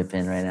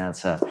tripping right now.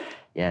 So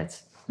yeah,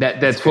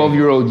 that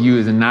 12-year-old you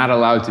is not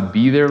allowed to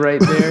be there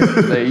right there.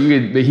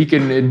 Like he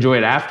can enjoy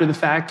it after the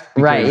fact.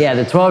 Right, yeah,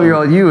 the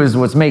 12-year-old you is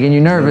what's making you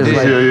nervous.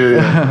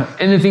 Yeah.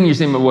 And the thing you're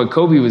saying about what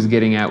Kobe was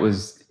getting at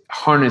was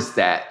harness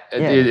that.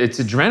 Yeah. It's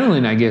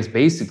adrenaline, I guess,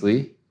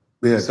 basically.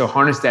 Yeah. So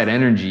harness that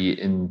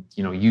energy and,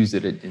 use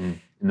it in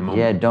the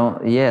moment.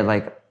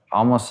 Like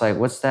almost like,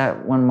 what's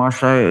that one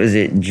martial art? Is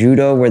it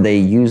judo where they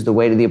use the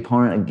weight of the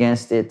opponent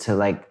against it to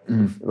like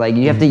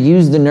you have to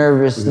use the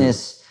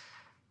nervousness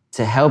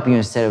to help you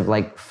instead of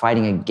like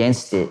fighting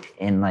against it.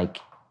 And like,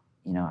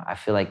 I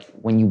feel like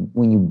when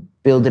you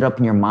build it up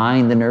in your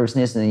mind, the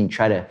nervousness, and then you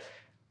try to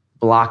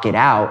block it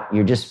out,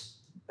 you're just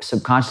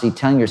subconsciously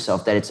telling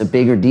yourself that it's a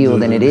bigger deal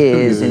than it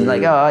is. And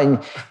like,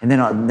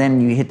 and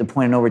then you hit the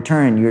point of no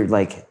return. You're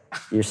like,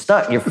 you're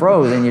stuck, you're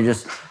frozen, and you're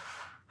just,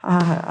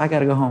 I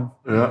gotta go home.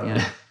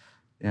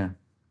 Yeah.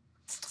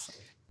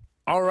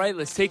 All right,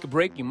 let's take a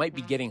break. You might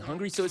be getting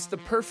hungry, so it's the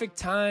perfect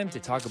time to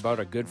talk about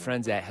our good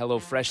friends at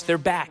HelloFresh. They're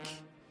back.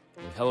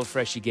 With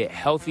HelloFresh, you get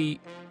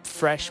healthy,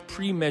 fresh,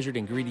 pre-measured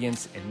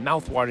ingredients and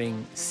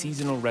mouth-watering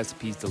seasonal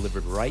recipes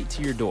delivered right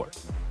to your door.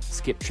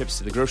 Skip trips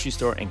to the grocery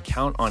store and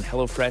count on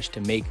HelloFresh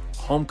to make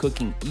home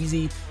cooking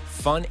easy,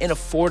 fun, and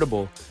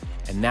affordable.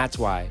 And that's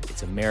why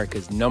it's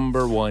America's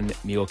 #1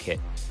 meal kit.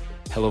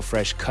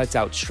 HelloFresh cuts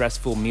out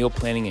stressful meal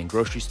planning and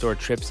grocery store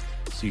trips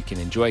so you can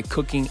enjoy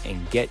cooking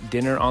and get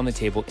dinner on the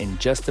table in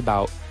just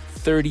about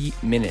 30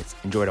 minutes.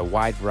 Enjoy a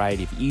wide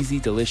variety of easy,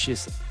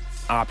 delicious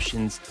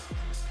options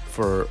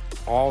for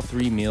all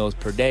 3 meals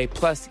per day,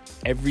 plus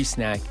every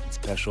snack and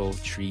special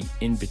treat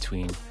in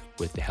between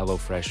with the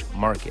HelloFresh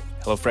Market.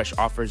 HelloFresh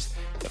offers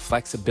the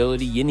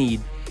flexibility you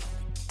need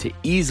to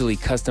easily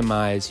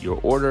customize your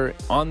order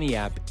on the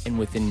app and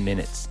within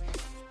minutes.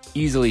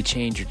 Easily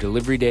change your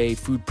delivery day,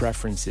 food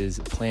preferences,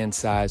 plan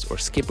size, or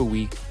skip a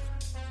week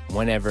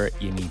whenever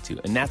you need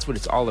to. And that's what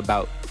it's all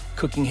about,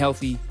 cooking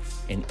healthy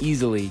and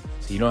easily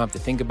so you don't have to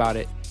think about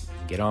it.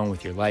 Get on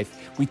with your life.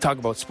 We talk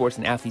about sports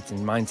and athletes and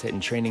mindset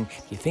and training. Do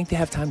you think they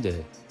have time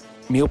to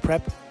meal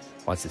prep?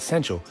 Well, it's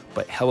essential,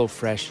 but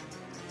HelloFresh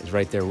is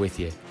right there with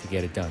you to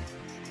get it done.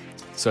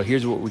 So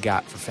here's what we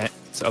got for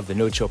fans of the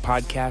No Chill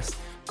podcast.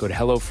 Go to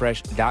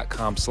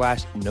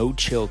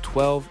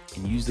HelloFresh.com/NoChill12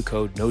 and use the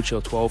code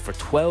NoChill12 for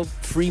 12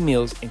 free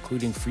meals,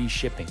 including free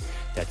shipping.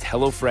 That's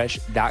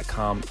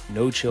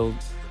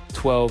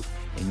HelloFresh.com/NoChill12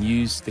 and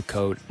use the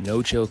code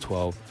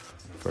NoChill12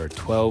 for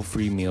 12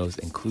 free meals,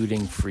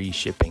 including free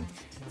shipping.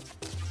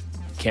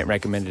 Can't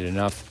recommend it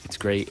enough. It's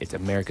great. It's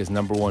America's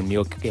 #1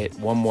 meal kit.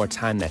 One more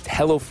time, that's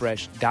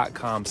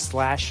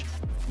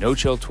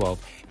HelloFresh.com/NoChill12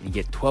 and you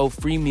get 12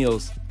 free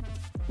meals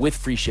with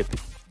free shipping.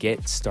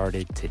 Get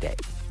started today.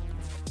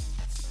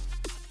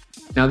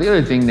 Now, the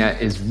other thing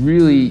that is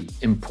really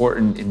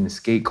important in the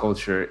skate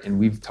culture, and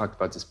we've talked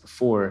about this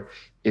before,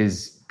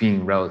 is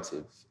being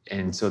relative.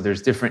 And so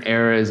there's different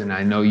eras, and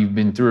I know you've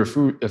been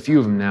through a few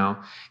of them now,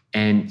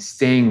 and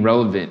staying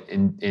relevant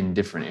in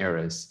different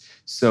eras.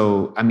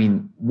 So, I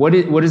mean, what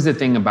is the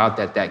thing about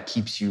that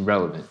keeps you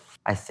relevant?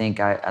 I think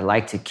I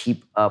like to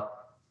keep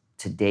up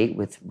to date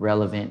with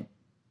relevant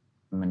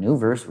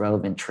maneuvers,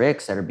 relevant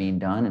tricks that are being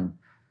done. And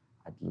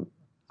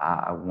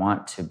I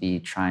want to be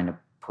trying to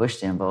push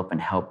the envelope and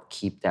help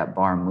keep that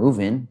bar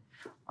moving.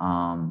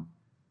 But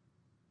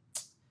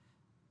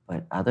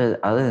other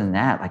than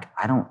that, like,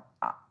 I don't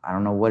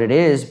know what it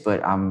is,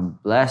 but I'm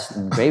blessed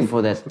and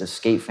grateful that the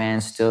skate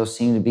fans still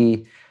seem to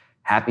be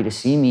happy to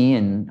see me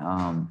and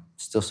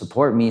still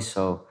support me.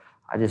 So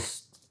I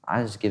just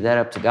give that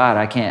up to God.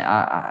 I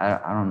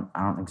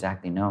don't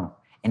exactly know.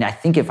 And I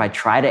think if I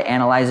try to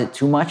analyze it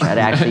too much, I'd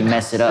actually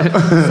mess it up.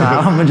 So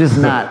I'm gonna just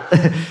not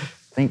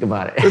think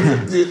about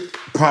it.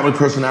 Probably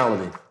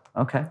personality.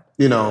 Okay.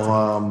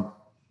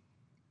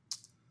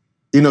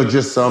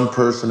 Just some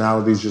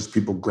personalities, just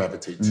people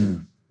gravitate to.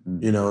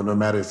 No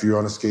matter if you're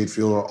on a skate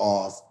field or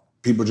off,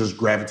 people just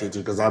gravitate to.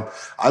 Because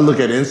I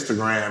look at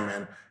Instagram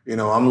and,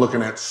 I'm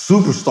looking at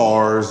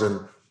superstars and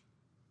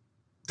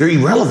they're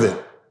irrelevant.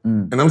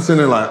 And I'm sitting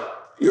there like,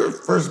 you're a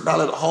first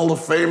ballot Hall of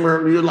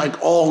Famer. You're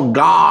like all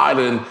God.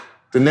 And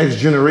the next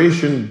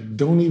generation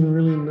don't even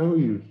really know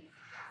you.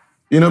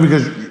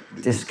 Because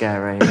this guy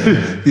right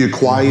here. You're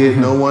quiet.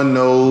 No one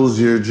knows.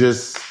 You're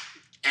just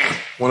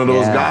one of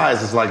those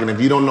guys. It's like, and if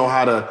you don't know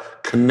how to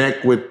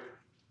connect with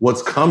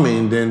what's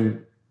coming,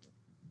 then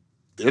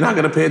they're not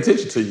going to pay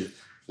attention to you.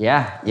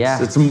 Yeah.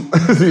 It's you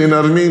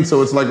know what I mean?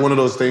 So it's like one of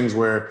those things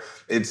where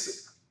it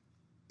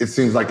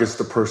seems like it's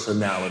the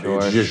personality.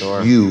 It's just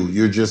you.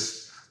 You're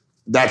just,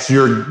 that's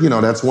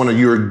one of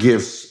your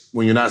gifts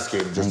when you're not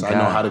skating. Just, I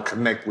know how to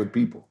connect with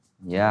people.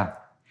 Yeah.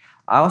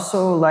 I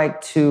also like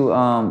to,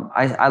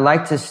 I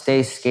like to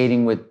stay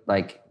skating with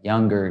like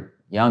younger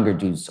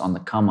dudes on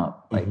the come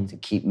up, like to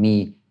keep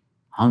me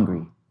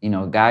hungry.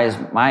 Guys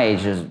my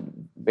age, there's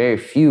very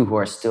few who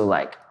are still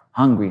like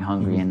hungry.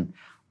 And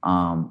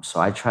so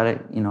I try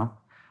to,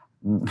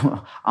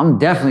 I'm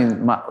definitely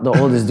the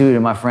oldest dude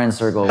in my friend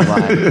circle by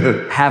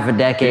half a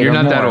decade. You're or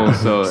not more. that old,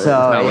 so it's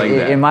not like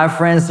that. In my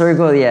friend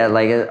circle, yeah,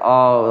 like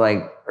all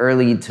like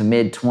early to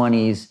mid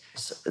 20s.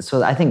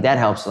 So I think that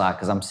helps a lot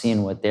because I'm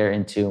seeing what they're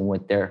into and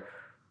what they're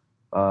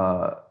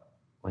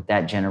what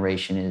that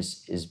generation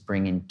is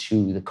bringing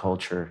to the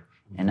culture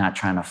and not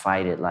trying to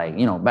fight it. Like,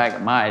 you know, back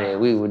in my day,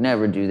 we would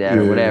never do that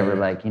or whatever.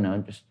 Like, you know,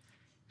 just.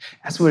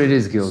 That's what it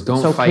is, Gil.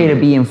 Don't fight it. It's okay to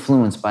be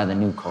influenced by the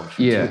new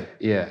culture. Yeah, too.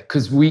 yeah.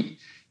 Because you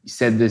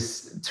said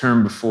this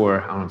term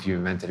before, I don't know if you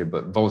invented it,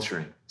 but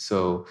vulturing.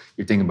 So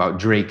you're thinking about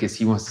Drake as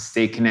he wants to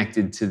stay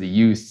connected to the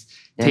youth,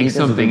 take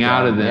something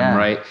out of them,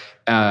 right?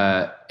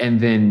 And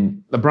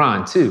then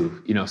LeBron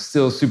too, you know,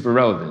 still super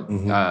relevant,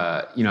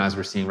 you know, as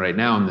we're seeing right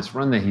now in this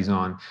run that he's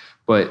on.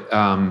 But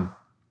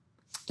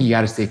you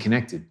got to stay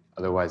connected.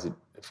 Otherwise it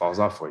falls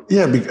off for you.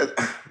 Yeah, because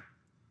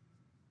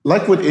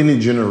like with any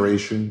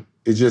generation,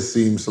 it just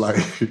seems like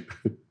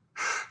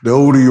the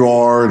older you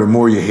are, the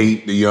more you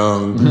hate the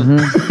young,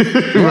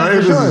 right?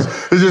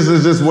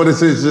 It's just what it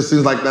is. It just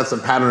seems like that's a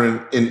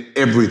pattern in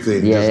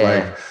everything.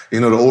 Like, you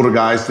know, the older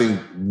guys think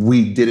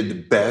we did it the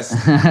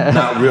best,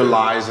 not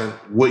realizing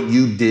what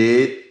you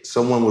did.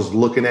 Someone was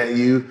looking at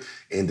you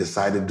and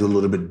decided to do a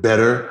little bit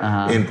better.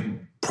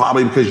 And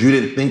probably because you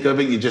didn't think of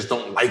it, you just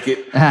don't like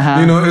it.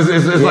 You know,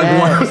 it's like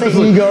one. It's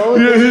the ego.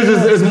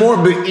 It's more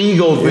of the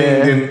ego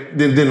thing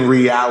than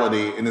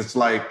reality. And it's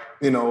like,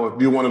 you know,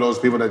 if you're one of those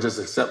people that just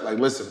accept, like,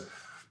 listen,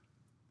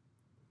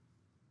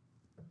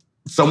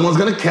 someone's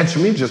gonna catch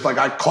me just like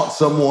I caught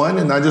someone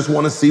and I just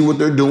wanna see what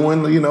they're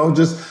doing, you know,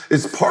 just,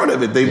 it's part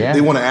of it.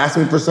 They wanna ask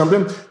me for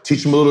something,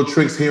 teach them little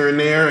tricks here and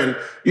there, and,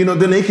 you know,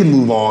 then they can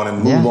move on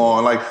and move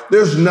on. Like,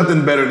 there's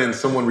nothing better than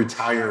someone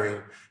retiring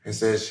and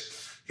says,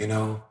 you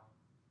know,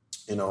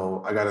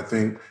 I gotta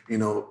thank, you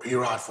know,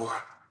 P-Rod for,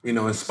 you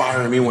know,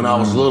 inspiring me when I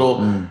was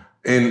little.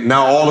 And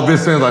now all of it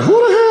sounds like, who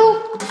the hell?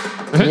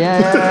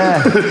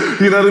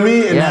 You know what I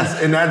mean?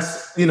 And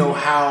that's, you know,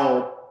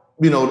 how,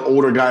 you know,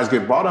 older guys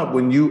get brought up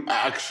when you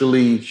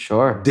actually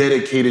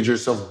dedicated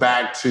yourself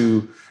back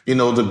to, you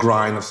know, the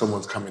grind of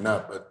someone's coming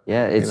up. But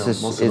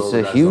it's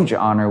a huge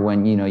honor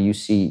when, you know, you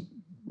see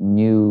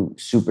new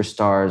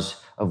superstars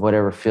of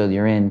whatever field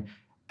you're in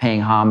paying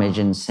homage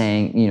and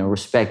saying, you know,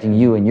 respecting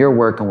you and your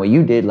work and what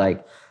you did.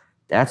 Like,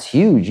 that's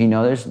huge, you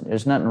know,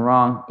 there's nothing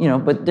wrong, you know,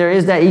 but there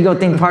is that ego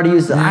thing part of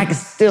you, so I can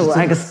still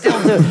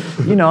do,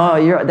 you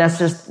know, that's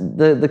just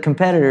the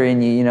competitor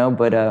in you, you know,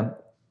 but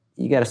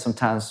you got to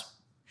sometimes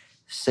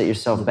sit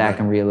yourself back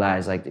and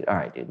realize, like, all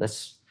right, dude,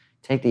 let's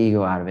take the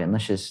ego out of it and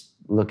let's just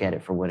look at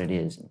it for what it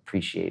is and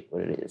appreciate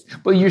what it is.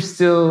 But you're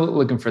still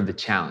looking for the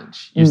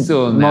challenge. You're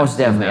still in that, most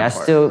definitely. In that I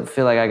part. still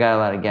feel like I got a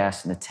lot of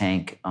gas in the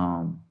tank,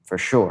 for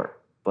sure,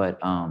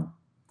 but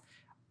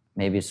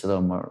maybe it's a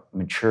little more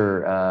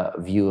mature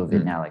view of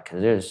it now, like,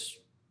 because there's,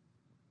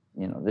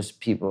 you know, there's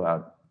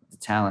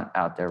talent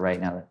out there right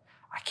now that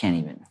I can't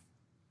even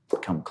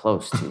come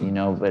close to, you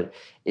know, but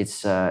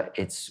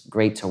it's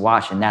great to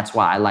watch, and that's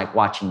why I like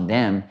watching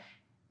them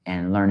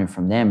and learning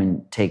from them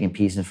and taking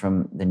pieces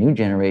from the new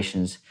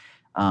generations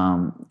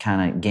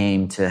kind of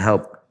game to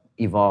help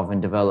evolve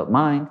and develop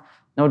mine.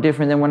 No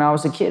different than when I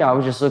was a kid. I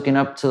was just looking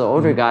up to the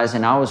older guys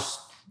and I was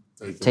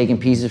taking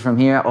pieces from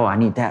here. Oh, I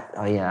need that.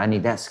 Oh, yeah, I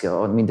need that skill.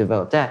 Oh, let me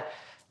develop that.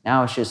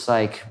 Now it's just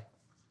like,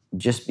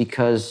 just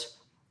because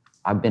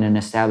I've been an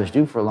established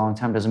dude for a long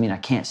time doesn't mean I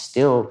can't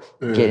still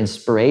get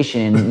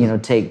inspiration and, you know,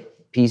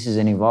 take pieces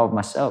and evolve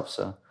myself.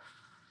 So,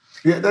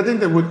 yeah, I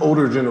think that with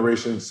older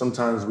generations,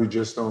 sometimes we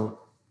just don't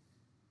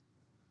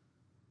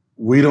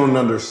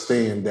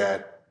understand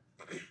that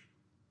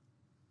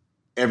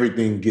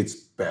everything gets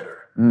better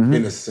in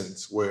a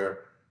sense,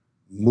 where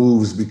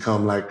moves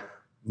become like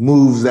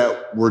moves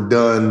that were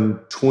done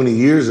 20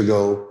 years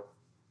ago.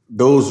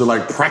 Those are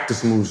like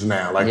practice moves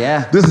now. Like,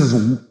 this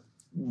is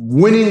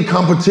winning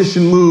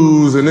competition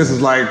moves, and this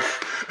is like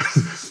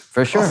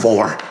for sure, a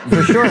 4.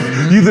 For sure.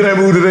 You did that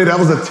move today. That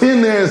was a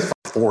 10. There's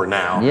 4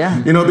 now.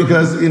 Yeah. You know,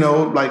 because, you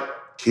know, like,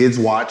 kids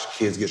watch,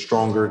 kids get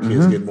stronger,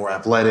 kids get more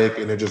athletic,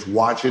 and they're just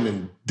watching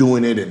and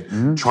doing it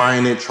and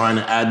trying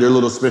to add their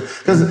little spin.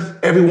 Because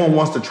everyone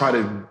wants to try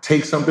to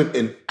take something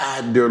and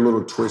add their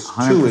little twist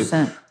 100%. To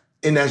it.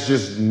 And that's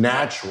just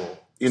natural.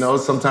 You know,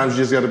 sometimes you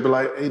just got to be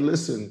like, hey,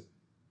 listen.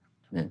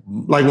 Yeah.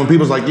 Like when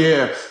people's like,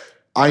 yeah,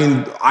 I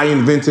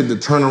invented the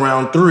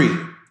turnaround 3.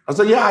 I was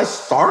like, yeah, I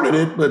started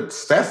it, but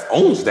Steph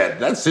owns that.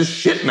 That's his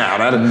shit now.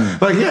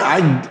 Like,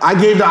 yeah, I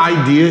gave the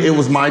idea. It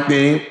was my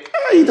thing.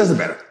 He does it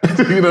better.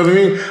 You know what I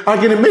mean? I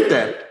can admit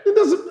that. He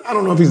doesn't. I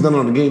don't know if he's done it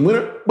on the game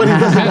winner, but he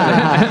does it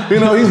better.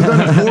 You know, he's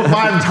done it 4 or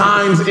 5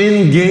 times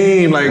in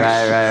game. Like,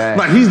 right.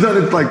 Like he's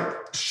done it like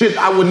shit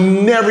I would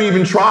never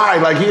even try.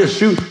 Like he'll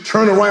shoot,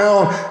 turn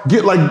around,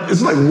 get like,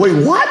 it's like,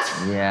 wait, what?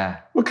 Yeah.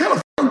 What kind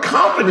of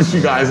confidence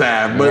you guys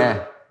have?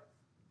 But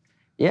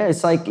yeah,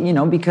 it's like, you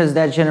know, because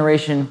that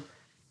generation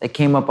that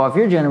came up off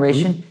your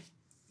generation,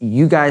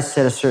 you guys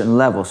set a certain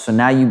level. So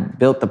now you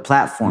built the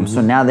platform.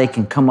 So now they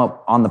can come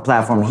up on the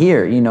platform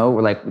here. You know,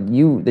 like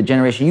you, the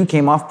generation you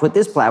came off, put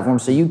this platform.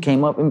 So you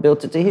came up and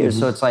built it to here.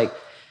 So it's like,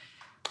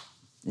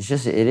 It's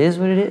just, it is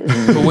what it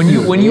is. But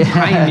when you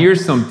pioneer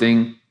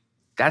something,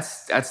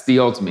 that's the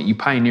ultimate. You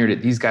pioneered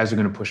it. These guys are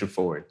going to push it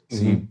forward.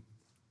 So you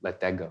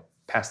let that go.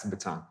 Pass the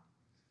baton.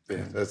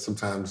 Yeah, that's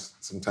sometimes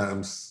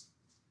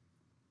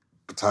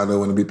baton don't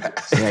want to be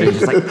passed. Yeah, you're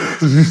just like,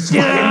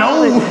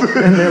 no.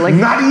 and they're like,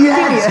 not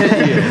yet.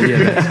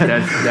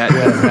 That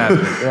does happen.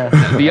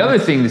 Yeah. The other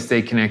thing to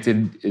stay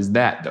connected is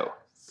that, though.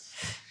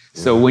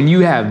 So when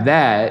you have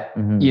that,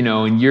 you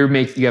know, and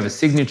you have a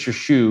signature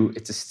shoe,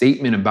 it's a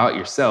statement about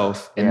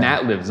yourself, and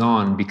that lives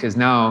on because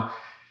now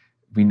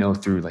we know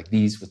through like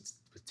these with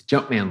the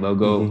Jumpman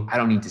logo, I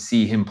don't need to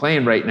see him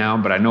playing right now,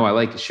 but I know I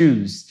like his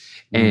shoes.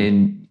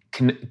 And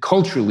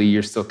culturally,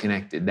 you're still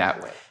connected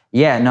that way.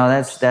 Yeah, no,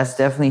 that's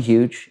definitely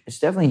huge. It's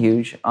definitely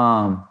huge.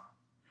 I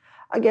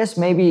guess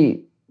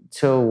maybe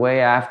till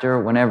way after,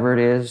 whenever it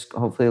is,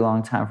 hopefully a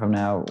long time from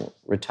now,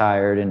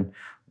 retired and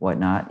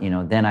whatnot, you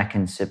know, then I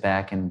can sit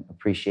back and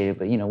appreciate it.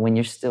 But, you know, when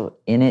you're still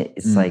in it,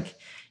 it's like,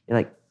 you're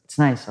like, it's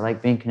nice. I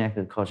like being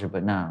connected to the culture,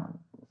 but no,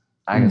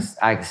 I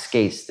can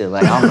skate still.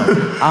 Like,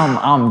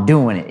 I'm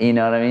doing it, you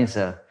know what I mean?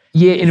 So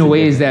yeah, in a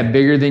way, is that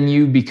bigger than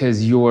you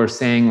because you're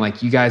saying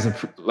like you guys are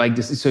like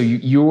this? So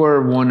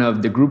you're one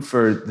of the group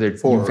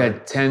you've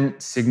had 10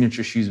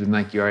 signature shoes with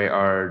Nike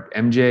are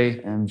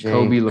MJ,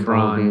 Kobe,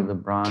 LeBron,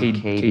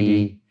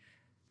 KD.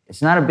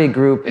 It's not a big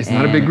group. It's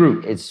not a big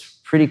group. It's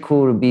pretty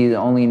cool to be the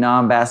only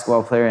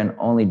non-basketball player and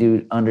only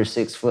dude under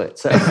 6 foot.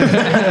 So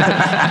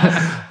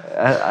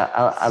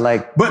I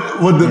like. But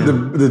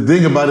the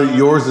thing about it,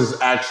 yours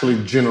is actually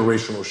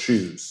generational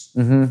shoes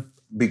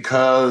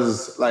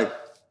because like.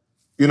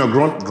 You know,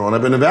 growing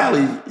up in the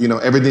Valley, you know,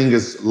 everything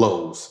is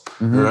lows,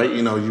 right?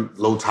 You know, you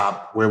low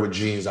top, wear with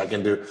jeans, I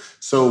can do.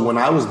 So when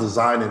I was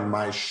designing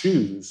my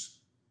shoes,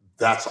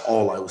 that's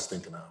all I was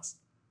thinking of,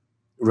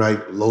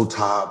 right? Low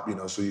top, you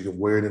know, so you can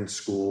wear it in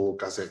school.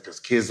 I said, because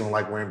kids don't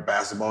like wearing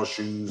basketball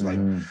shoes. Like,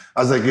 I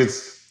was like,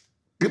 it's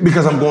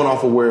because I'm going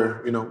off of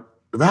where, you know,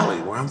 the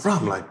Valley, where I'm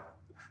from. Like,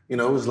 you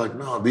know, it was like,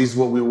 no, these is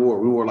what we wore.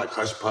 We wore like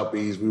Hush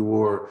Puppies. We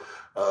wore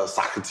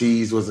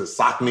Socrates, was it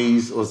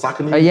Sockneys or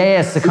Saucony?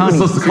 Yeah, Saucony.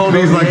 So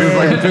Saucony's like, it's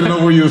like depending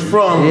on where you was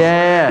from.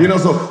 Yeah. You know,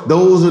 so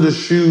those are the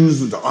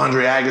shoes, the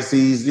Andre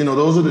Agassi's, you know,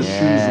 those are the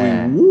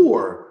shoes we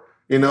wore.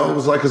 You know, it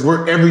was like, because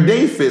we're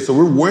everyday fit, so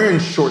we're wearing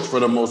shorts for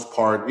the most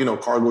part, you know,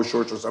 cargo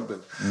shorts or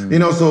something. You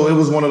know, so it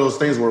was one of those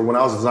things where when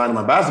I was designing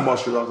my basketball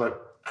shoes, I was like,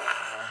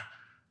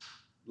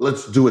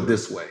 let's do it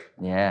this way.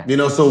 Yeah. You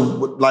know, so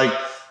like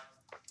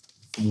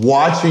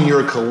watching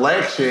your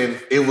collection,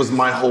 it was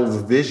my whole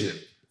vision.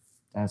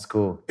 That's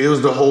cool. It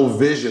was the whole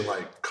vision,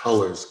 like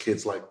colors.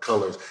 Kids like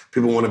colors.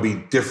 People want to be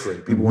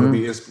different. People want to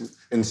be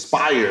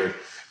inspired.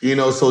 You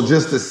know, so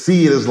just to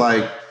see it is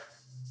like,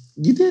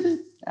 you did it.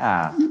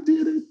 You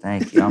did it.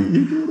 Thank you.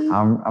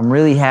 I'm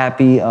really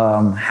happy.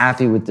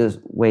 Happy with the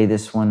way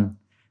this one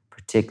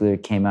particular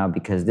came out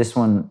because this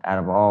one, out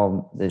of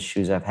all the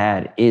shoes I've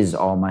had, is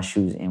all my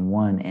shoes in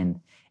one,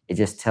 and it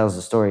just tells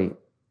the story.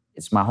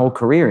 It's my whole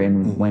career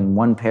in when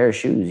one pair of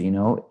shoes. You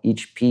know,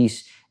 each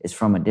piece is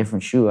from a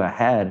different shoe I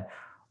had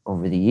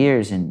over the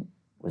years and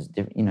was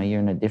different. You know, you're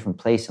in a different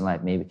place in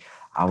life. Maybe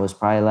I was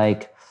probably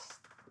like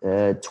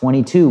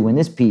 22 when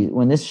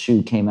this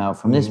shoe came out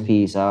from this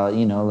piece.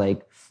 You know,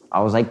 like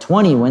I was like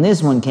 20 when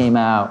this one came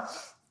out.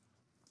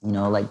 You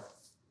know, like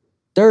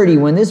 30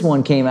 when this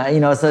one came out. You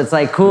know, so it's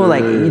like cool,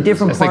 like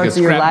different parts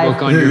of your life.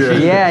 On your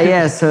feet.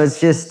 Yeah. So it's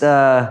just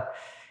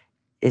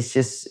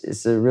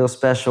it's a real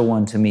special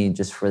one to me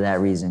just for that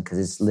reason because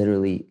it's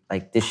literally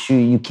like this shoe.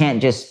 You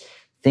can't just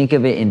think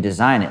of it and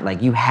design it.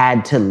 Like you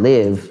had to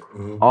live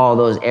all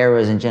those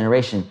eras and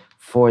generations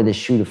for the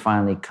shoe to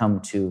finally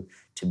come to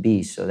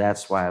be. So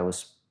that's why it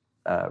was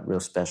real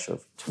special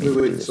to me.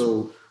 Wait,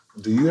 so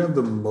do you have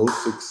the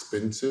most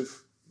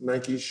expensive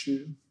Nike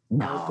shoe?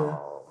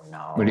 No.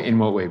 In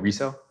what way?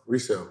 Resale?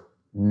 Resale.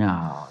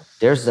 No.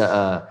 There's when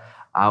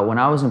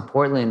I was in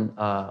Portland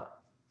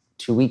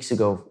 2 weeks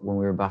ago when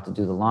we were about to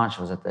do the launch,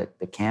 I was at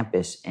the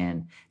campus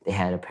and they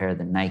had a pair of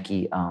the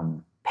Nike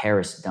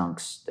Paris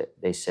Dunks that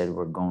they said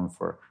were going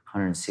for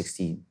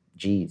 160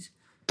 G's.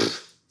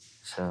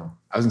 So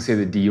I was gonna say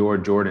the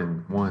Dior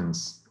Jordan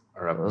ones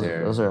are up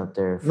there. Those are up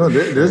there. No,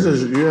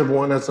 you have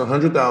one that's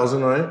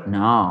 100,000, right?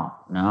 No,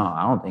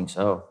 I don't think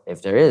so.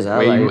 If there is,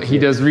 he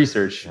does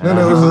research. No,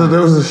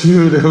 there was a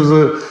shoe. There was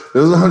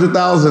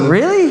 100,000.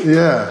 Really?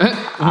 Yeah.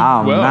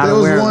 I'm well, not there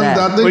was aware one. of that.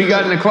 I think, What you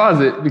got in the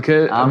closet?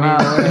 Because I'm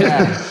not aware of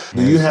that.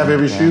 do you have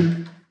every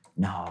shoe?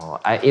 No,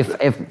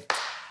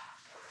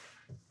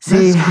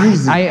 See, That's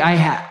crazy.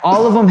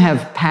 all of them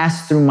have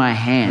passed through my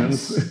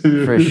hands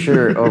for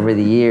sure over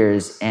the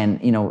years. And,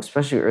 you know,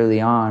 especially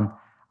early on,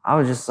 I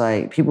was just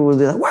like, people would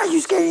be like, why are you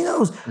skating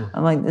those?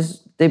 I'm like,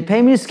 they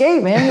pay me to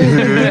skate, man.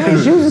 They give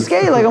me shoes to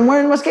skate. Like, I'm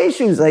wearing my skate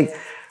shoes. Like,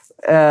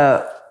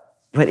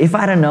 but if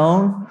I'd have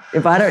known,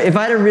 if I'd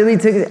have really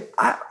took it,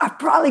 I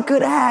probably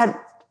could have had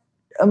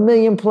 $1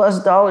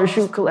 million+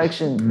 shoe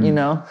collection, you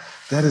know?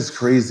 That is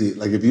crazy.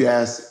 Like, if you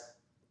ask,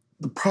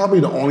 probably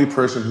the only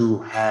person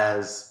who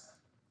has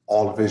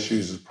all of his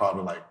shoes is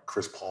probably like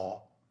Chris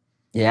Paul.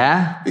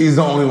 Yeah? He's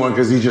the only one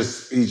because he's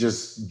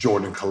just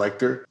Jordan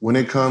collector. When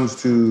it comes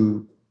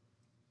to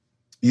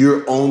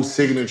your own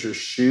signature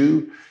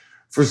shoe,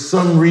 for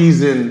some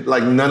reason,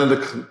 like none of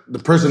the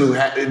person who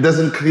he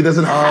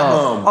doesn't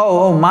have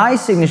them. My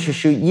signature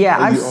shoe. Yeah,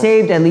 I've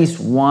saved at least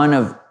one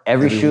of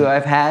every shoe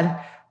I've had.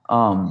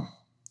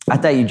 I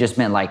thought you just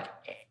meant like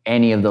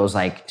any of those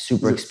like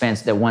super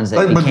expensive, the ones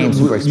that became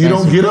super expensive. You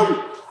don't get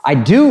them? I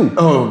do.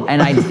 Oh.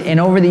 And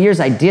over the years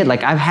I did.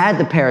 Like I've had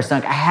the Paris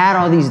Dunk. I had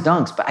all these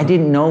dunks, but I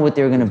didn't know what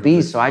they were gonna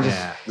be. So I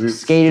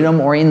just skated them,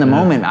 or in the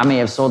moment, I may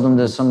have sold them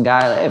to some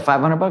guy, like, hey,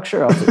 $500,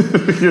 sure, I'll take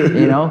it.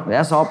 You know,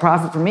 that's all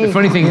profit for me. The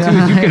funny thing too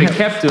is you could have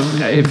kept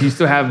them if you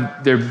still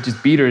have their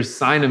just beaters,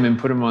 sign them and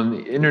put them on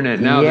the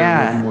internet now.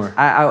 Yeah, more.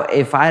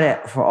 If I'd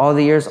have, for all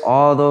the years,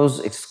 all those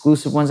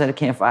exclusive ones that I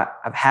can't,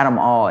 I've had them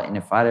all. And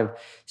if I'd have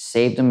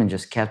saved them and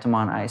just kept them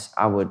on ice,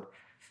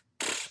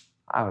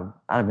 I'd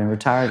have been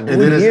retired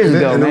years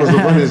ago, man.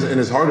 And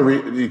it's hard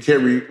to you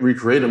can't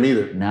recreate them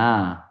either.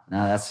 Nah,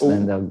 that's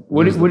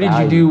what did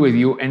you do with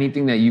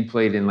anything that you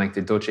played in, like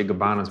the Dolce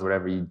Gabbanas,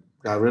 whatever? You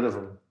got rid of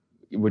them.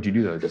 What'd you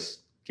do though? Just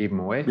gave them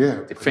away?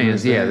 Yeah, the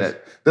fans. Yeah,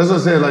 that's what I'm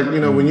saying. Like,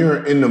 you know, when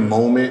you're in the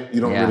moment, you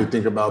don't really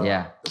think about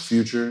the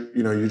future.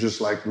 You know, you're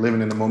just like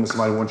living in the moment.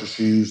 Somebody wants your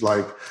shoes,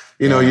 like,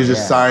 you know, you're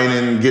just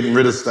signing, getting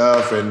rid of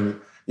stuff, and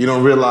you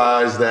don't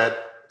realize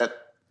that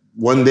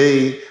one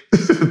day.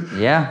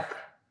 Yeah.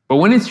 But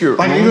when it's your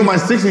own, even my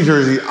 60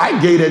 jersey,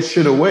 I gave that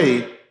shit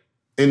away,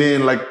 and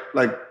then like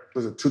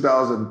was it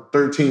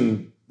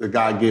 2013? The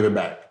guy gave it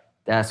back.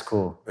 That's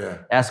cool. Yeah,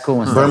 that's cool.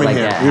 When Birmingham. Stuff like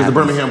that he was the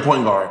happens. Birmingham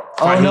point guard.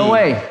 Fahim. Oh, no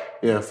way.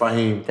 Yeah,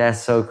 Fahim.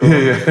 That's so cool.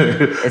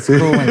 It's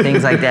cool when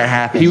things like that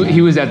happen.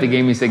 He was at the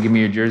game. He said, "Give me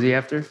your jersey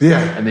after."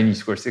 Yeah, and then you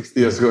scored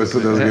 60. Yeah, so that was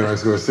the game. I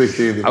scored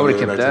 60. I would have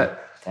kept that.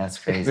 That's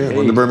crazy.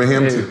 Yeah, the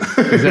Birmingham too.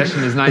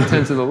 Possession is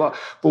 9/10 of the law.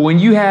 But when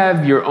you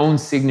have your own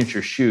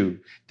signature shoe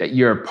that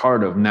you're a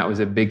part of, and that was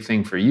a big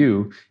thing for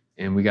you,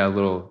 and we got a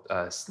little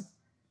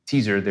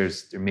teaser. There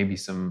may be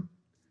some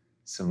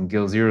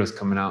Gil Zeros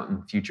coming out in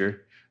the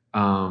future.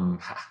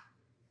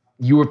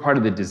 You were part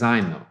of the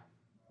design though.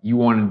 You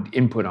wanted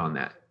input on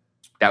that.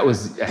 That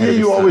was ahead of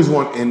you always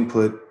want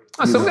input.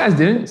 Some guys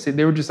didn't. So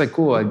they were just like,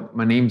 cool,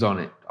 my name's on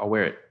it. I'll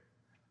wear it.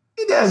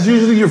 Yeah, it's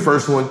usually your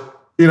first one.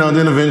 You know,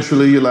 then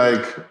eventually you're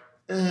like,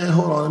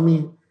 hold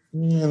on,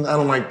 I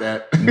don't like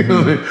that.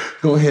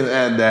 Mm-hmm. Go ahead and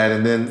add that.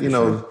 And then, you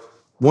know,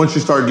 once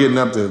you start getting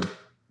up to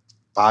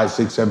 5,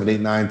 6, 7,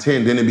 8, 9,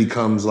 10, then it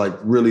becomes like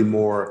really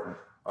more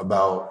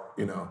about,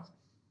 you know.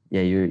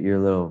 Yeah, you're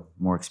a little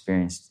more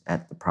experienced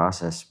at the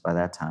process by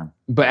that time.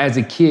 But as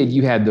a kid,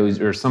 you had those,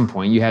 or at some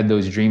point, you had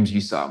those dreams. You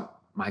saw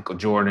Michael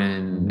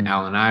Jordan,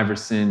 Allen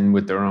Iverson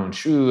with their own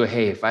shoe.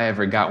 Hey, if I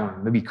ever got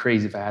one, it'd be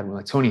crazy if I had one.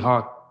 Like Tony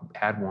Hawk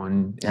had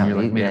one, and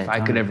you're like, man, if I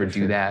could ever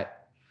do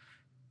that.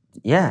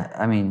 Yeah,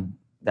 I mean,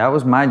 that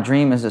was my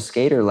dream as a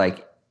skater.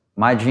 Like,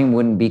 my dream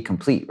wouldn't be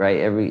complete,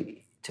 right?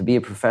 To be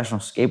a professional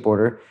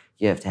skateboarder,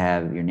 you have to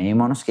have your name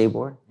on a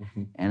skateboard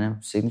and a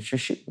signature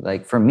shoe.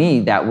 Like, for me,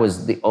 that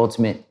was the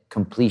ultimate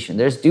completion.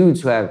 There's dudes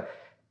who have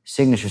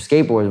signature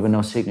skateboards with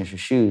no signature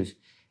shoes.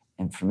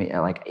 And for me,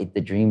 like,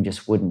 the dream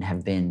just wouldn't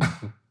have been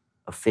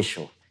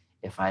official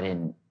if I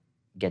didn't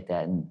get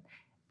that. And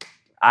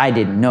I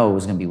didn't know it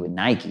was going to be with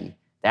Nike.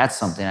 That's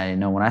something I didn't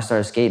know. When I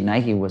started skating,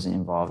 Nike wasn't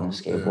involved in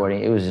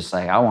skateboarding. It was just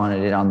like, I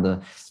wanted it on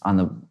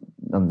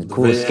the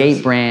coolest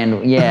skate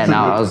brand. Yeah, and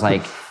I was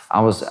like,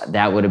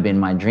 that would have been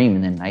my dream.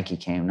 And then Nike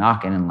came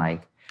knocking, and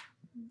like,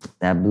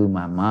 that blew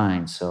my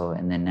mind. So,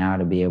 and then now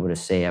to be able to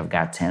say I've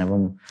got 10 of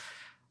them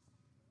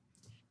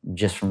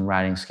just from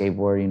riding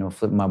skateboard, you know,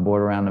 flipping my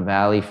board around the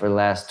valley for the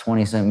last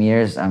 20-something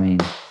years. I mean,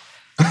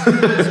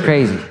 it's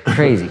crazy.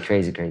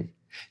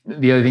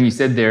 The other thing you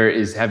said there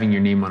is having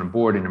your name on a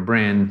board and a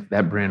brand,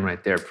 that brand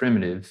right there,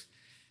 Primitive,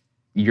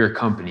 your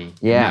company.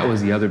 Yeah. And that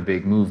was the other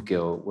big move,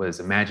 Gil, was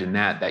imagine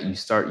that you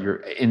start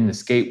in the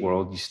skate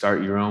world, you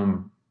start your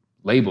own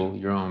label,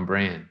 your own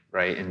brand,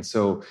 right? And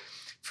so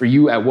for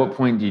you, at what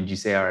point did you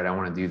say, all right, I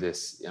want to do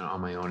this on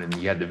my own, and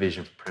you had the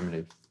vision for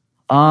Primitive?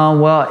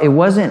 Well, it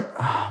wasn't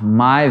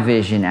my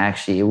vision,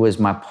 actually. It was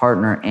my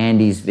partner,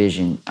 Andy's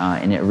vision.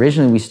 And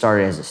originally we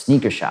started as a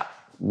sneaker shop.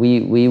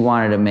 We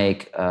wanted to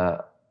make,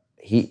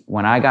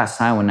 when I got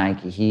signed with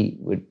Nike, he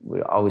would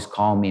always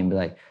call me and be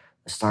like,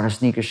 let's start a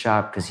sneaker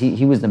shop. Because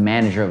he was the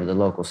manager of the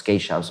local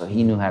skate shop, so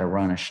he knew how to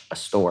run a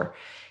store.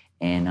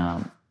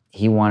 And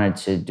he wanted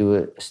to do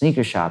a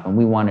sneaker shop, and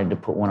we wanted to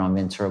put one on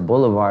Ventura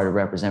Boulevard to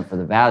represent for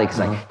the Valley, because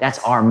like, that's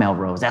our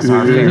Melrose, that's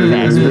our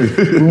Fairfax.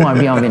 We want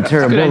to be on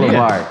Ventura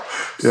Boulevard.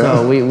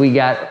 So we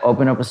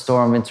opened up a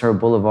store on Ventura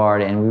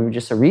Boulevard, and we were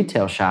just a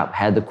retail shop,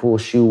 had the cool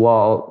shoe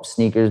wall,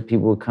 sneakers,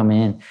 people would come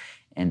in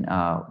and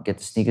get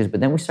the sneakers. But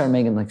then we started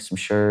making like some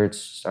shirts,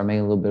 started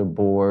making a little bit of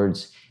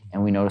boards,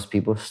 and we noticed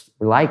people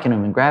were liking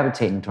them and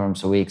gravitating to them.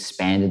 So we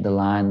expanded the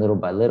line little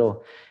by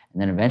little.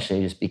 And then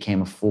eventually it just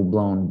became a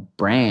full-blown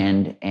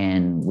brand,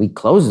 and we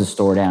closed the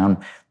store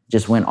down,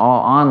 just went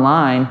all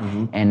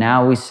online, and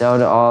now we sell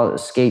to all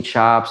skate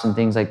shops and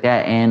things like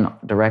that, and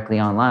directly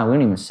online. We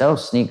don't even sell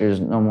sneakers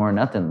no more,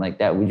 nothing like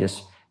that. We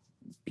just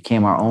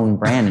became our own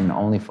brand and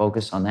only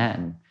focused on that.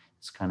 And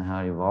it's kind of how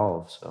it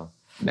evolved. So,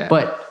 Yeah.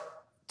 But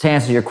to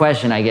answer your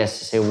question, I guess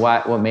to say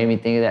what made me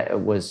think of that,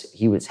 it was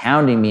he was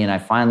hounding me, and I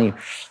finally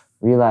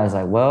realized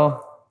like,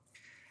 well,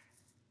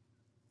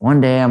 one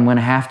day I'm going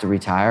to have to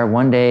retire.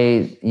 One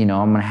day, I'm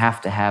going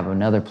to have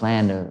another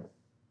plan to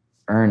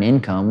earn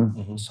income.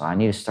 Mm-hmm. So I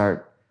need to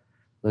start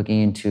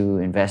looking into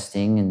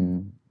investing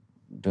and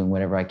doing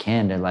whatever I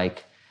can to I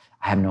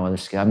have no other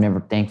skill. I've never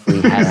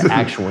thankfully had an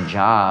actual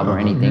job or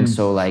anything.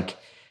 So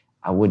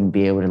I wouldn't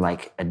be able to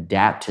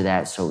adapt to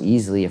that so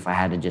easily if I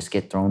had to just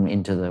get thrown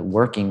into the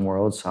working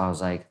world. So I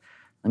was like,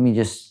 let me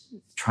just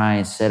try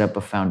and set up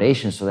a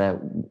foundation so that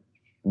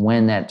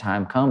when that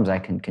time comes, I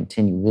can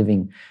continue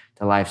living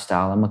the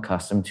lifestyle I'm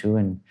accustomed to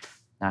and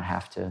not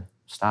have to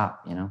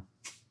stop,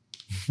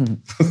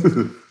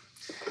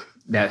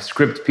 That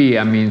Script P,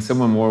 I mean,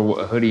 someone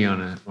wore a hoodie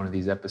on one of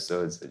these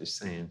episodes. They're just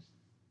saying.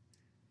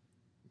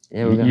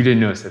 Yeah, you didn't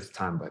notice at the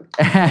time, but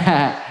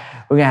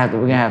we're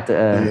gonna have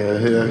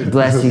to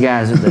bless you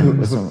guys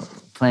with some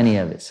plenty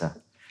of it. So,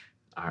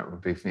 all right, we're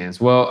big fans.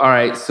 Well, all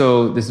right,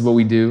 so this is what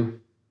we do,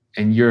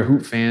 and you're a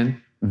Hoop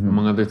fan,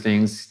 among other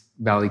things.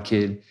 Valley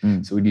kid.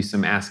 So we do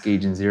some Ask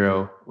Agent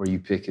Zero where you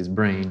pick his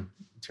brain,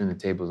 turn the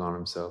tables on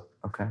him. So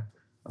okay.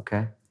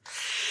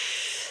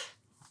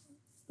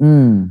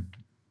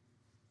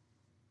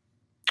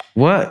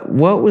 What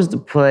was the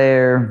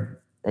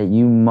player that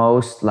you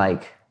most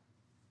like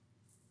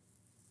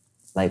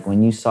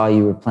when you saw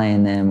you were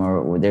playing them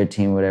or with their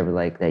team, whatever,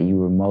 that you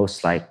were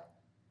most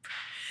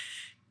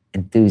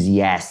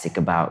enthusiastic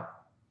about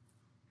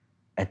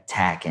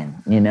attacking?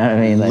 You know what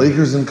I mean?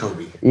 Lakers and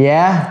Kobe.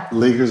 Yeah?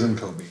 Lakers and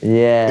Kobe.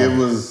 Yeah. It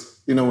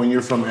was, when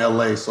you're from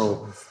LA,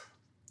 so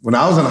when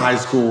I was in high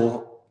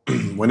school,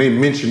 when they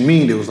mentioned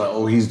me, it was like,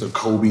 oh, he's the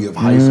Kobe of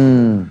high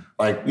school.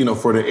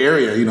 For the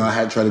area, I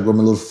had tried to grow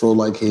my little fro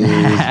like his. You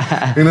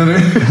know what I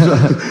mean?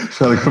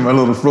 Try to grow my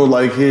little fro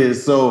like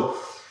his. So,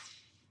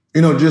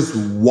 just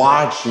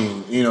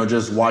watching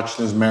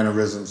his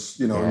mannerisms,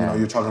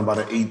 you're talking about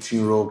an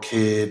 18-year-old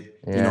kid,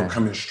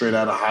 coming straight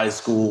out of high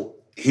school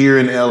here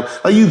in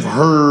LA. You've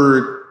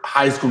heard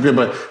high school kid,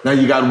 but now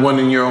you got one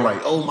in your own,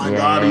 oh my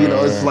God,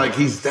 it's like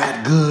he's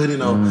that good,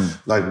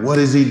 what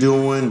is he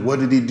doing? What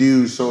did he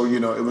do? So,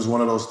 it was one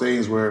of those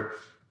things where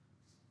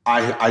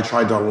I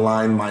tried to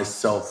align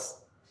myself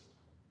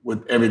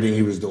with everything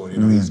he was doing.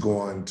 He's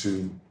going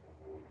to,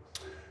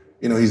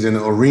 he's in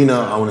the arena.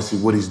 I want to see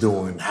what he's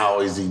doing. How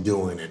is he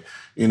doing it?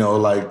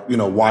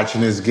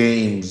 Watching his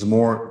games,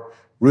 more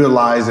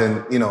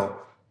realizing,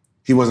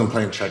 he wasn't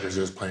playing checkers,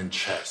 he was playing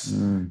chess,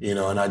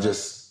 and I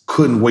just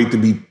couldn't wait to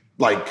be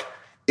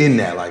in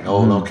that,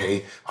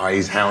 okay, all right,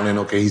 he's hounding,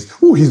 okay, he's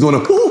doing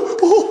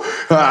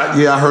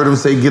I heard him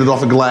say, get it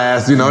off the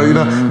glass,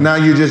 now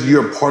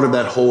you're a part of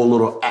that whole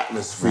little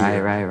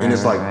atmosphere. Right. And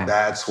it's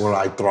that's where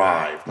I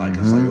thrive.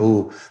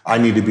 It's I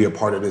need to be a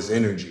part of this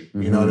energy.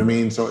 You know what I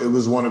mean? So it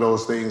was one of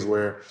those things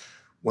where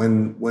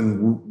when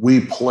we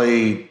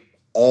played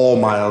all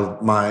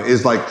my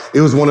it's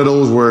it was one of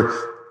those where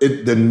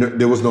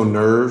there was no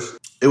nerves.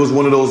 It was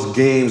one of those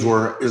games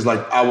where it's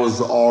I was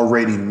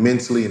already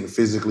mentally and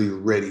physically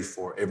ready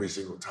for every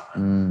single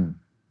time.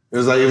 It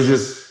was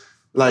just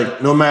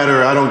no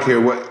matter, I don't care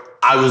what,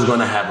 I was going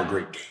to have a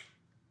great game.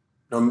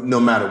 No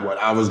matter what,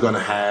 I was going to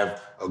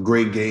have a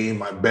great game.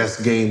 My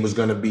best game was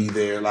going to be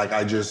there.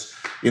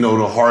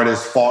 The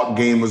hardest fought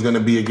game was going to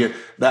be again.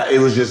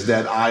 It was just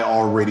that I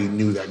already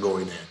knew that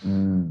going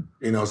in.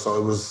 So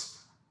it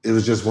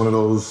was just one of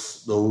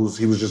those,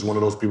 he was just one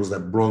of those people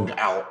that brung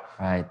out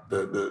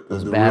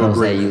those the battles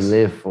real that you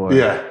live for.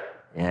 Yeah.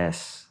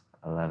 Yes,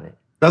 I love it.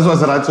 That's why I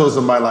said I told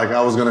somebody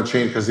I was going to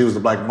change because he was the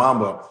Black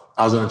Mamba.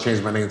 I was going to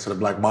change my name to the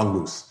Black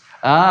Mongoose.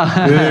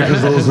 Ah. Yeah,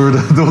 because those were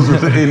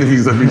the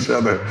enemies of each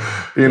other,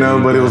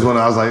 But it was when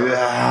I was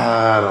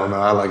I don't know.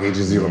 I like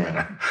Agent Zero,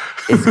 man.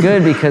 It's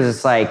good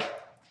because it's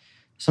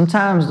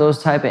sometimes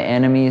those type of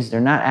enemies,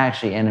 they're not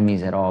actually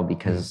enemies at all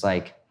because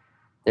it's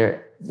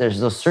there's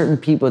those certain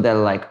people that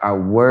are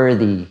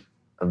worthy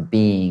of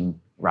being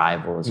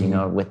rivals,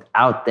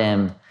 without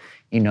them,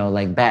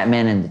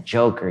 Batman and the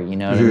Joker, you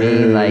know what I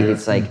mean?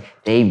 It's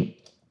they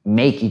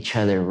make each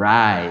other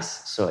rise.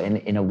 So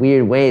in a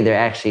weird way, they're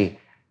actually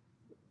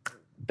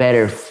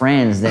better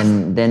friends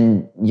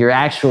than your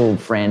actual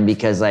friend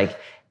because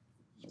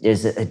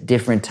there's a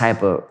different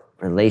type of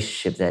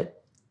relationship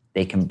that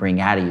they can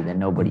bring out of you that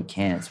nobody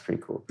can. It's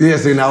pretty cool. Yeah,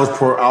 see, and I was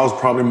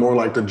probably more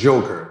like the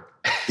Joker.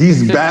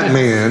 He's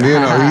Batman,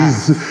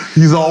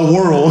 he's all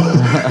world,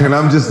 and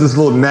I'm just this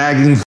little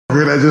nagging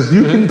fucker that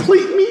you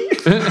complete me.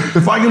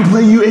 If I can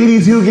play you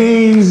 82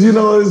 games,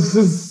 it'll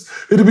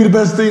be the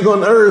best thing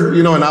on earth,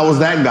 and I was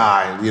that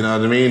guy, you know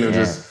what I mean?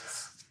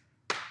 It's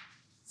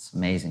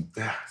amazing.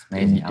 Yeah. It's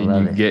amazing. I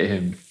love it. You get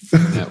him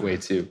that way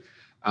too.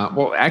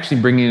 Well, actually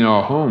bringing it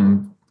all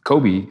home,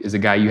 Kobe is a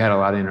guy you had a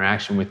lot of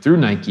interaction with through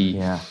Nike.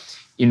 Yeah.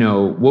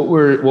 What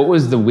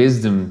was the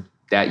wisdom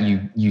that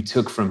you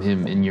took from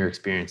him in your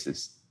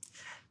experiences?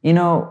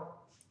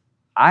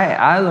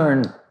 I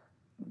learned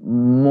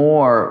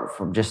more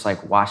from just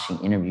like watching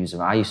interviews of.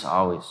 I used to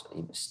always,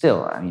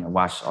 still,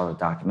 watch all the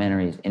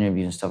documentaries,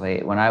 interviews and stuff like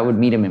that. When I would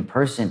meet him in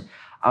person,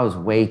 I was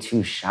way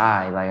too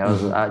shy. Like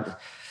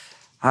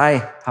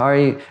hi, how are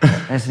you?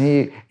 Nice to meet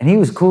you. And he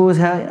was cool as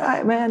hell. All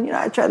right, man,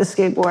 I tried to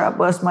skateboard. I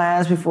bust my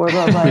ass before.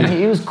 Blah, blah.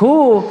 He was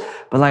cool.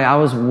 But like, I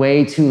was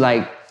way too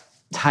like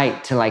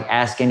tight to like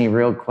ask any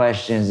real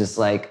questions. Just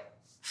like,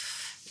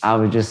 I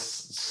was just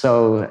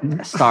so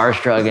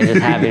starstruck and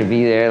just happy to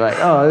be there. Like,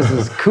 oh, this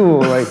is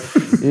cool. Like,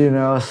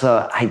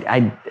 so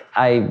I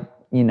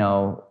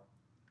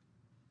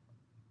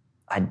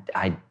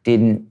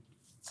didn't,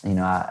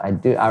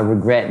 I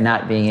regret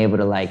not being able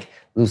to like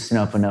loosen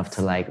up enough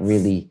to like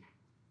really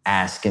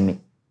ask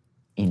him,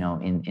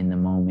 in the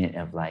moment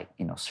of like,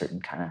 certain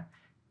kind of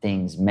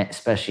things,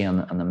 especially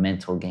on the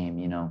mental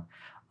game,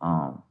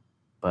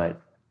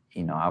 but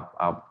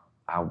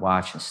I'll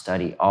watch and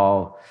study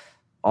all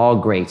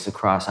greats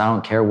across. I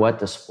don't care what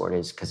the sport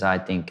is, because I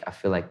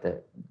feel like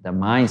the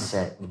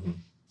mindset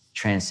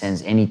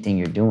transcends anything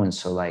you're doing.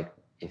 So like,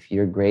 if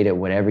you're great at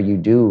whatever you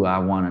do, I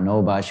want to know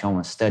about you. I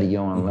want to study you.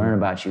 I want to learn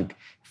about you.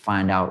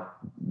 Find out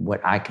what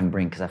I can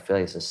bring, because I feel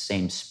like it's the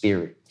same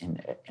spirit in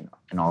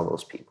all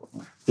those people.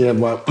 Yeah,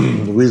 but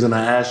the reason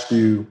I asked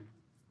you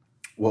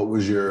what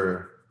was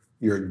your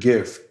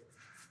gift,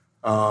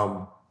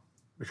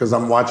 because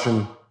I'm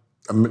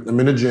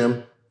in a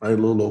gym, right, a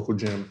little local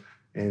gym,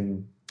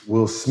 and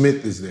Will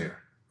Smith is there,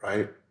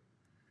 right?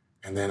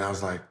 And then I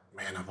was like,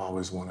 man, I've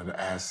always wanted to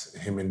ask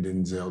him and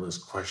Denzel this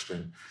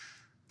question,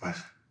 but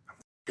I'm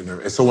fucking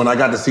nervous. And so when I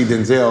got to see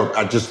Denzel,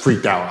 I just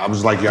freaked out. I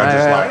was like, he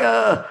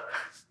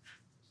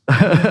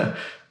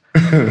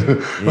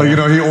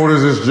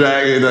orders this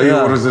jacket, he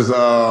orders this,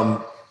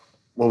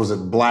 what was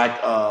it,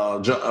 black,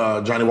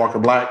 Johnny Walker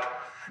Black.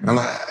 And I'm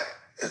like,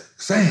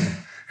 same.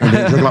 And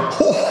then they're like,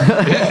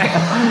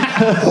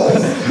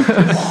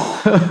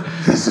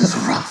 this is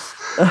rough.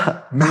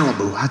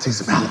 Malibu, I'll take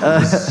some Malibu.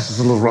 This is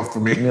a little rough for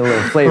me. A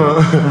little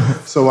flavor.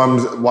 So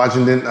I'm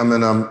watching,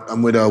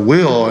 I'm with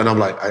Will, and I'm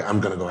like, I'm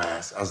gonna go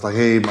ask. I was like,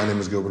 hey, my name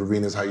is Gilbert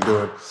Arenas, how you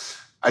doing?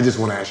 I just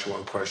wanna ask you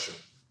one question.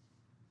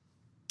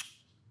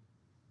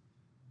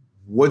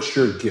 What's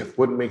your gift?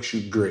 What makes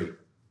you great?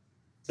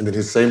 And then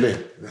his same thing.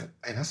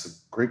 Hey, that's a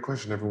great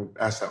question. Never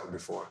asked that one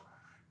before.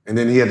 And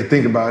then he had to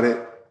think about it.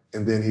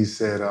 And then he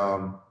said,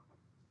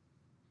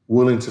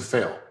 willing to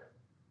fail.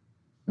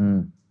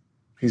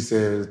 He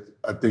said,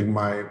 I think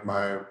I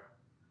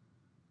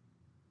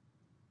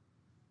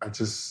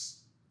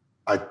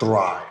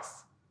thrive.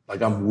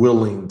 Like, I'm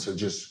willing to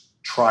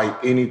just try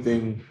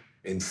anything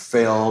and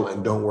fail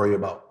and don't worry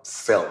about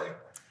failing.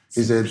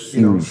 He said,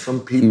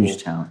 some people,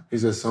 he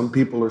said, some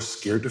people are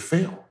scared to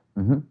fail.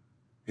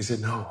 He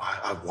said, no,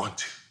 I want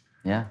to.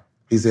 Yeah.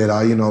 He said,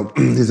 I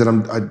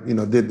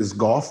did this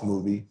golf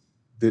movie,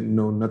 didn't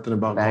know nothing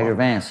about golf. Bagger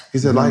Vance. He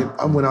said,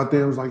 I went out there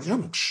and was like, yeah,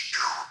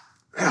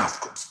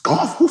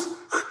 golf?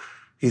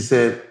 He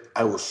said,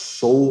 I was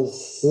so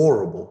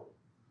horrible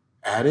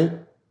at it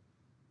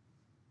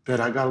that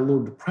I got a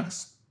little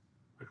depressed.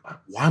 Like,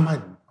 why am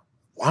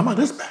I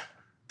this bad?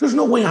 There's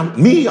no way I'm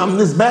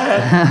this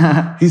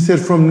bad. He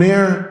said, from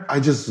there, I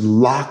just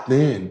locked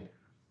in.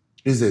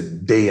 He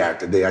said, day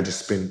after day, I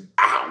just spent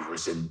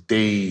hours and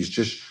days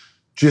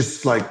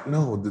just like,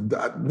 no,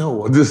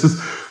 this is,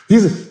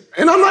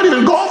 and I'm not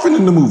even golfing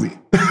in the movie.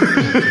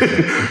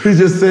 He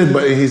just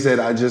said,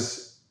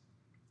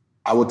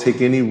 I will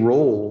take any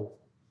role,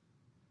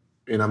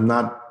 and I'm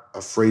not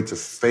afraid to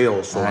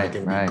fail so I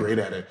can be great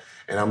at it.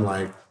 And I'm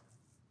like,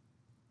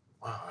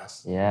 wow,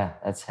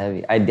 that's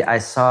heavy. I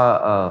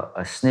saw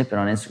a snippet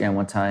on Instagram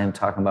one time, him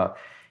talking about,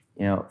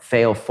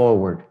 fail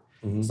forward.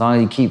 As long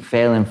as you keep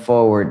failing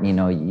forward,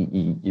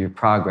 you're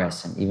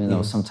progressing. Even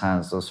though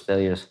sometimes those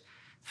failures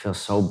feel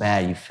so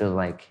bad, you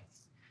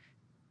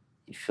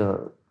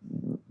feel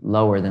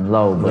lower than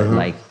low, but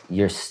like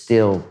you're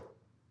still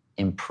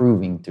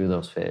improving through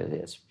those failures.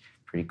 It's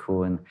pretty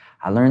cool. And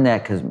I learned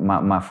that because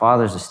my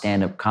father's a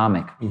stand-up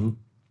comic. And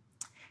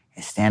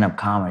stand-up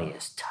comedy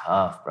is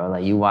tough, bro.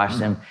 Like, you watch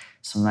them,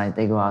 some night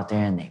they go out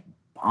there and they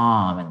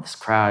bomb in this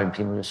crowd and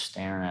people are just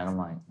staring at them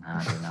like,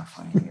 nah, they're not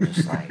funny. You're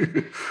just like,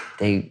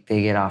 they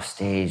get off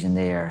stage and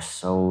they are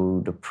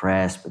so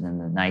depressed, but then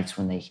the nights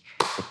when they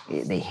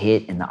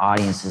hit and the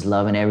audience is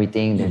loving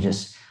everything, they're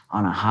just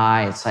on a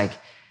high. It's like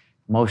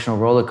emotional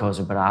roller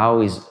coaster. But I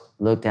always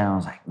looked at it and I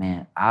was like,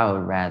 man, I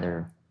would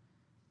rather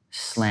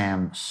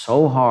slam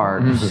so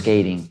hard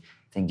skating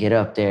than get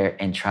up there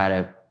and try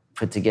to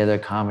put together a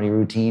comedy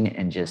routine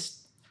and just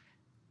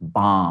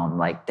bomb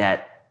like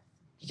that.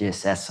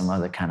 That's some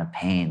other kind of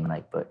pain.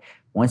 Like, but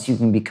once you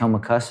can become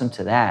accustomed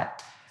to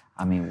that,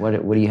 I mean, what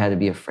do you have to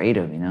be afraid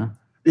of,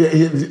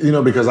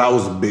 Yeah, because I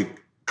was a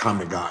big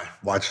comic guy,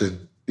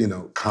 watching,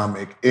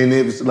 comic. And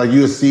it was like,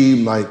 you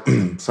see like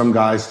some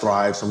guys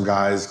thrive, some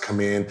guys come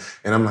in,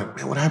 and I'm like,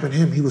 man, what happened to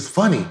him? He was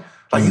funny.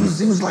 Like, he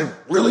was like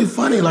really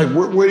funny. Like,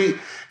 where he,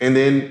 and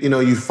then,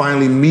 you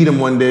finally meet him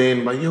one day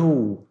and like,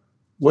 yo,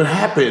 what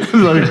happened?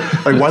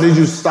 like, why did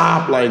you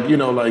stop? Like,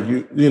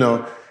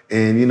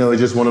 And, it's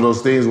just one of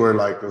those things where,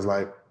 like, it was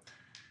like,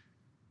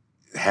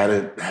 had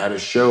a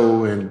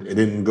show and it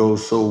didn't go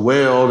so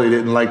well. They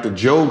didn't like the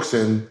jokes,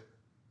 and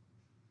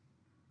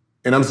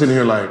I'm sitting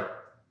here like,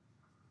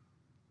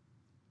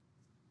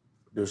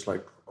 there's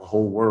like a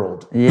whole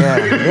world. Yeah.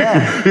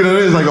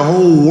 There's like a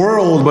whole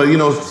world, but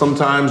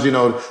sometimes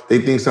they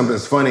think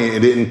something's funny. It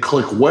didn't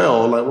click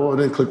well. Like, well, it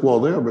didn't click well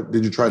there, but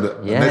did you try the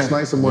next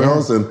night somewhere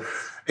else? And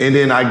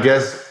then I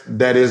guess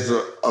that is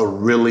a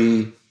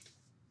really,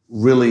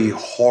 really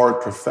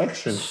hard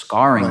perfection.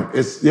 Scarring. Like,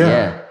 it's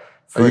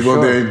For you go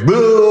sure. there,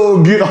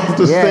 boom, get off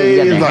the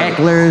stage. You got the like,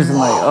 hecklers and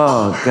like,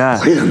 oh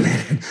God. wait a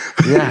minute.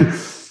 Yeah.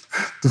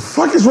 The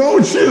fuck is wrong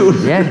with you?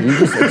 Yeah, you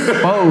just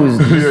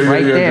exposed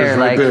right there. just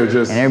like, right there,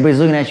 just- and everybody's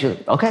looking at you,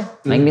 okay,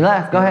 make me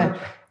laugh, go ahead.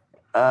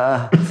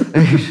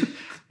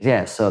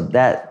 Yeah, so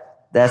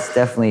that's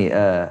definitely,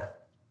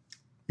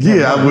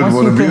 Yeah, I wouldn't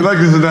want to be, like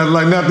this and that,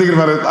 like not thinking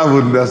about it, I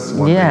wouldn't, that's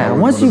one thing I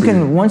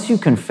wouldn't once you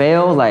can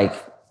fail like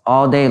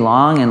all day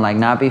long and like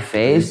not be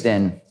phased,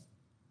 then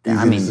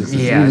I mean,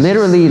 you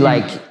literally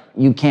like,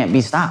 you can't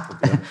be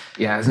stopped.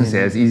 Yeah, I was gonna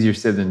say it's easier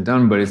said than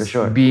done, but it's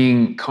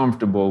being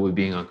comfortable with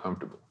being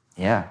uncomfortable.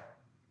 Yeah,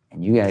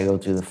 and you got to go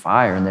through the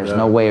fire, and there's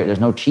no way, there's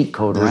no cheat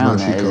code around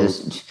that.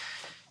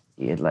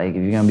 Like if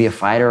you're gonna be a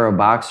fighter or a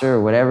boxer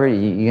or whatever,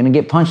 you're gonna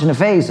get punched in the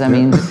face. I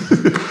mean,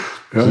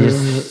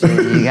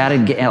 you gotta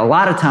get a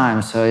lot of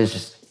times. So it's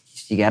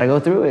just you gotta go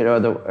through it,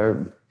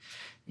 or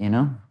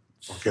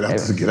Get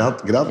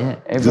out. Yeah,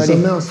 Do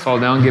something else. Fall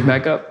down, get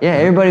back up. Yeah,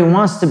 everybody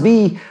wants to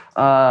be,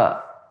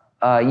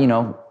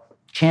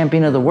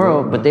 champion of the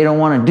world, but they don't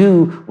want to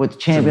do what the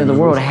champion of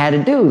the world had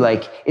to do.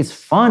 Like, it's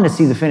fun to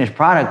see the finished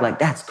product. Like,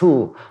 that's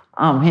cool.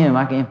 I'm him.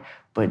 I can.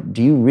 But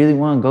do you really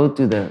want to go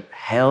through the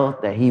hell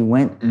that he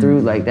went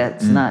through? Like,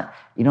 that's not.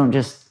 You don't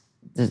just.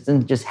 This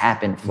doesn't just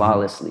happen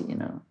flawlessly.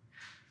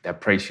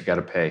 That price you got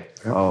to pay.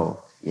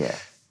 Oh yeah.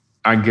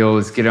 All right, Gil,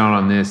 let's get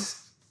on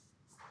this.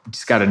 You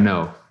just got to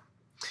know.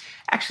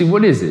 Actually,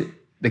 what is it?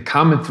 The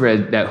common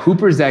thread that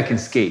hoopers that can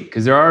skate,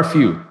 because there are a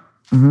few.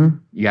 Mm-hmm.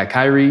 You got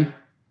Kyrie.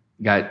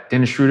 You got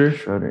Dennis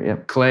Schroeder,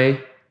 Yep.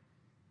 Clay,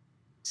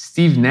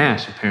 Steve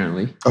Nash,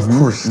 apparently. Of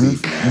course,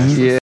 Steve Nash.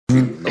 Yeah.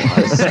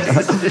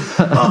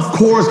 Of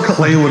course,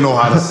 Clay would know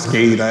how to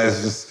skate.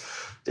 That's just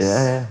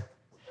Yeah.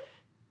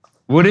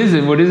 What is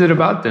it? What is it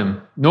about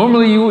them?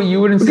 Normally,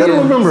 you wouldn't see a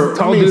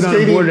tall dude on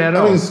the board at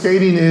all. I mean,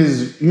 skating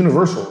is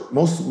universal.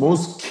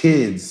 Most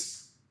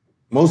kids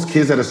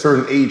at a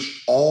certain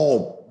age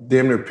all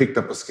damn near picked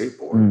up a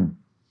skateboard.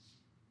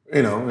 I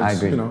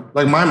agree.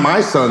 Like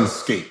my sons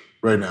skate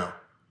right now.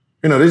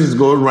 They just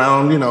go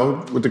around,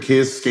 with the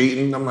kids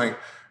skating. I'm like,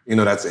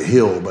 that's a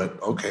hill,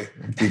 but okay.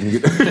 You can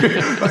get,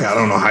 like, I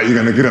don't know how you're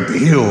going to get up the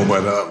hill,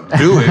 but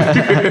do it.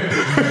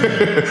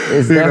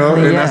 It's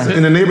definitely, and that's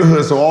in the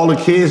neighborhood. So all the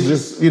kids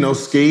just,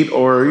 skate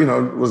or,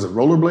 was it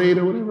rollerblade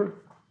or whatever?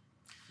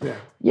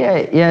 Yeah,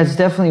 it's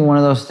definitely one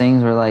of those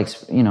things where like,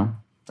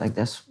 like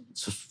that's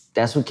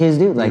what kids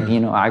do. Like,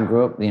 I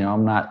grew up,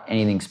 I'm not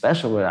anything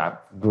special, but I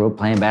grew up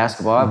playing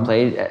basketball. I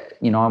played,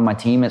 on my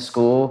team at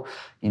school,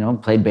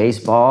 played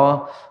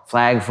baseball,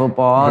 flag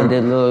football,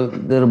 did a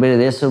little bit of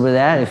this, a little bit of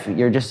that. If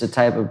you're just the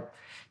type of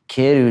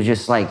kid who's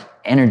just like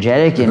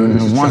energetic and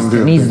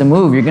needs to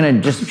move, you're going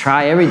to just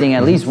try everything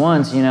at least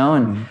once,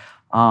 and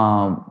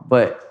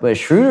but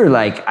Schroeder,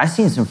 like, I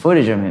seen some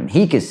footage of him.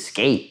 He could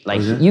skate.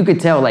 Like, you could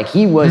tell, like,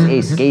 he was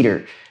a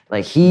skater.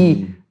 Like,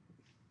 he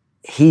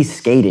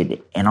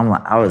skated, and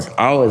I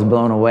was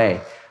blown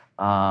away.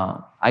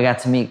 I got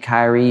to meet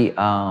Kyrie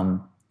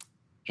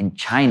in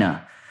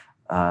China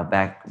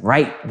back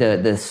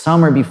the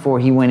summer before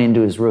he went into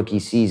his rookie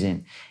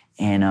season.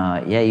 And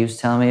he was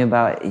telling me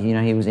about,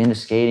 he was into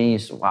skating. He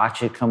used to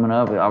watch it coming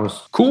up. I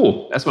was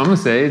cool. That's what I'm gonna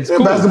say. It's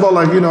cool. Basketball,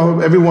 like,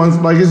 everyone's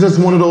like, it's just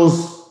one of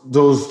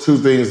those two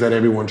things that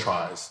everyone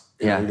tries.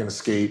 You're gonna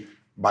skate,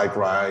 bike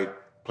ride,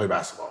 play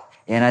basketball.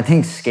 And I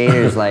think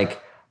skaters,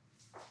 like,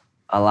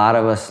 a lot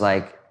of us,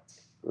 like,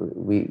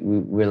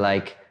 we're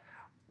like,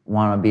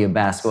 want to be a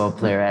basketball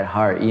player at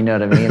heart. You know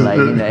what I mean? Like,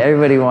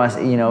 everybody wants,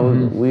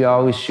 we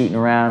always shooting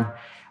around.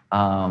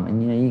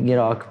 And, you get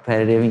all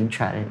competitive and you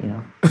try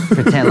to,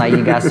 pretend like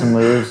you got some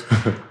moves.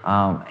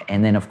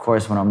 And then, of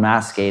course, when I'm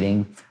not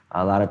skating,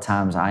 a lot of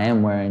times I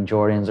am wearing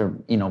Jordans or,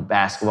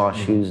 basketball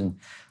shoes. And,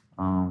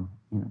 I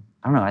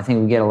don't know. I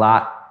think we get a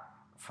lot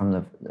from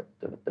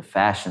the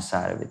fashion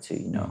side of it, too,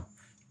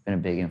 Been a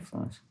big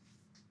influence.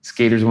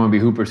 Skaters want to be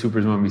hoopers,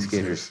 hoopers want to be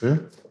skaters. Yeah.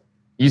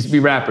 Used to be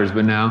rappers,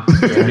 but now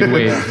it's a new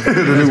wave.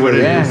 That's what it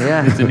is.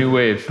 Yeah. It's a new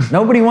wave.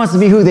 Nobody wants to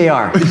be who they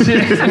are.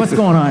 What's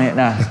going on here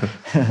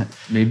now?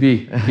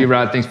 Maybe.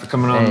 P-Rod, thanks for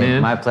coming on,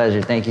 man. My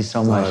pleasure. Thank you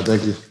so much.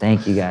 Thank you.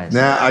 Thank you, guys.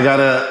 Now I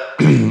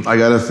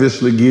gotta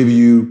officially give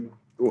you.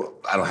 Well,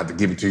 I don't have to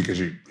give it to you because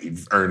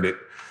you've earned it.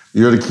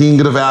 You're the king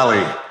of the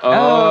valley.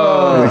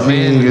 Oh,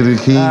 man. You're the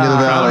king of the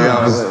valley.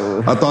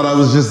 I thought it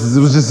was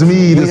just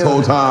me this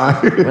whole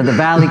time. We're the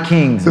Valley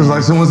Kings. It was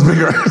like someone's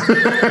bigger.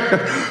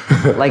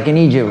 Like in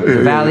Egypt,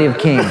 the Valley of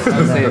Kings.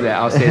 I'll say that.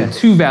 I'll say the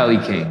two Valley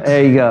Kings.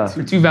 There you go.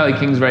 Two Valley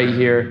Kings right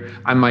here.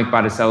 I'm Mike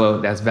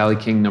Botticello. That's Valley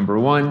King number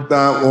one.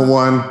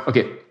 One.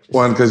 Okay.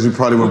 One, because you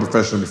probably went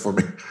professional before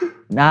me.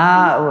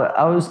 Nah,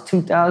 I was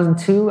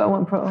 2002. I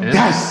went pro. Yeah.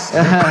 Yes.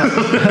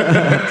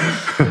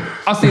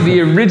 I'll say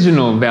the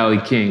original Valley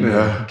King,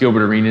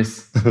 Gilbert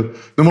Arenas. The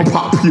more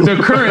popular.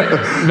 The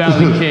current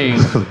Valley King,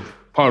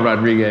 Paul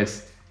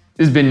Rodriguez.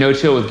 This has been No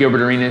Chill with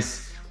Gilbert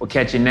Arenas. We'll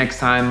catch you next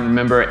time.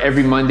 Remember,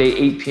 every Monday,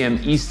 8 p.m.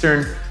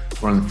 Eastern,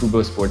 we're on the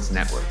Fubo Sports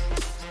Network.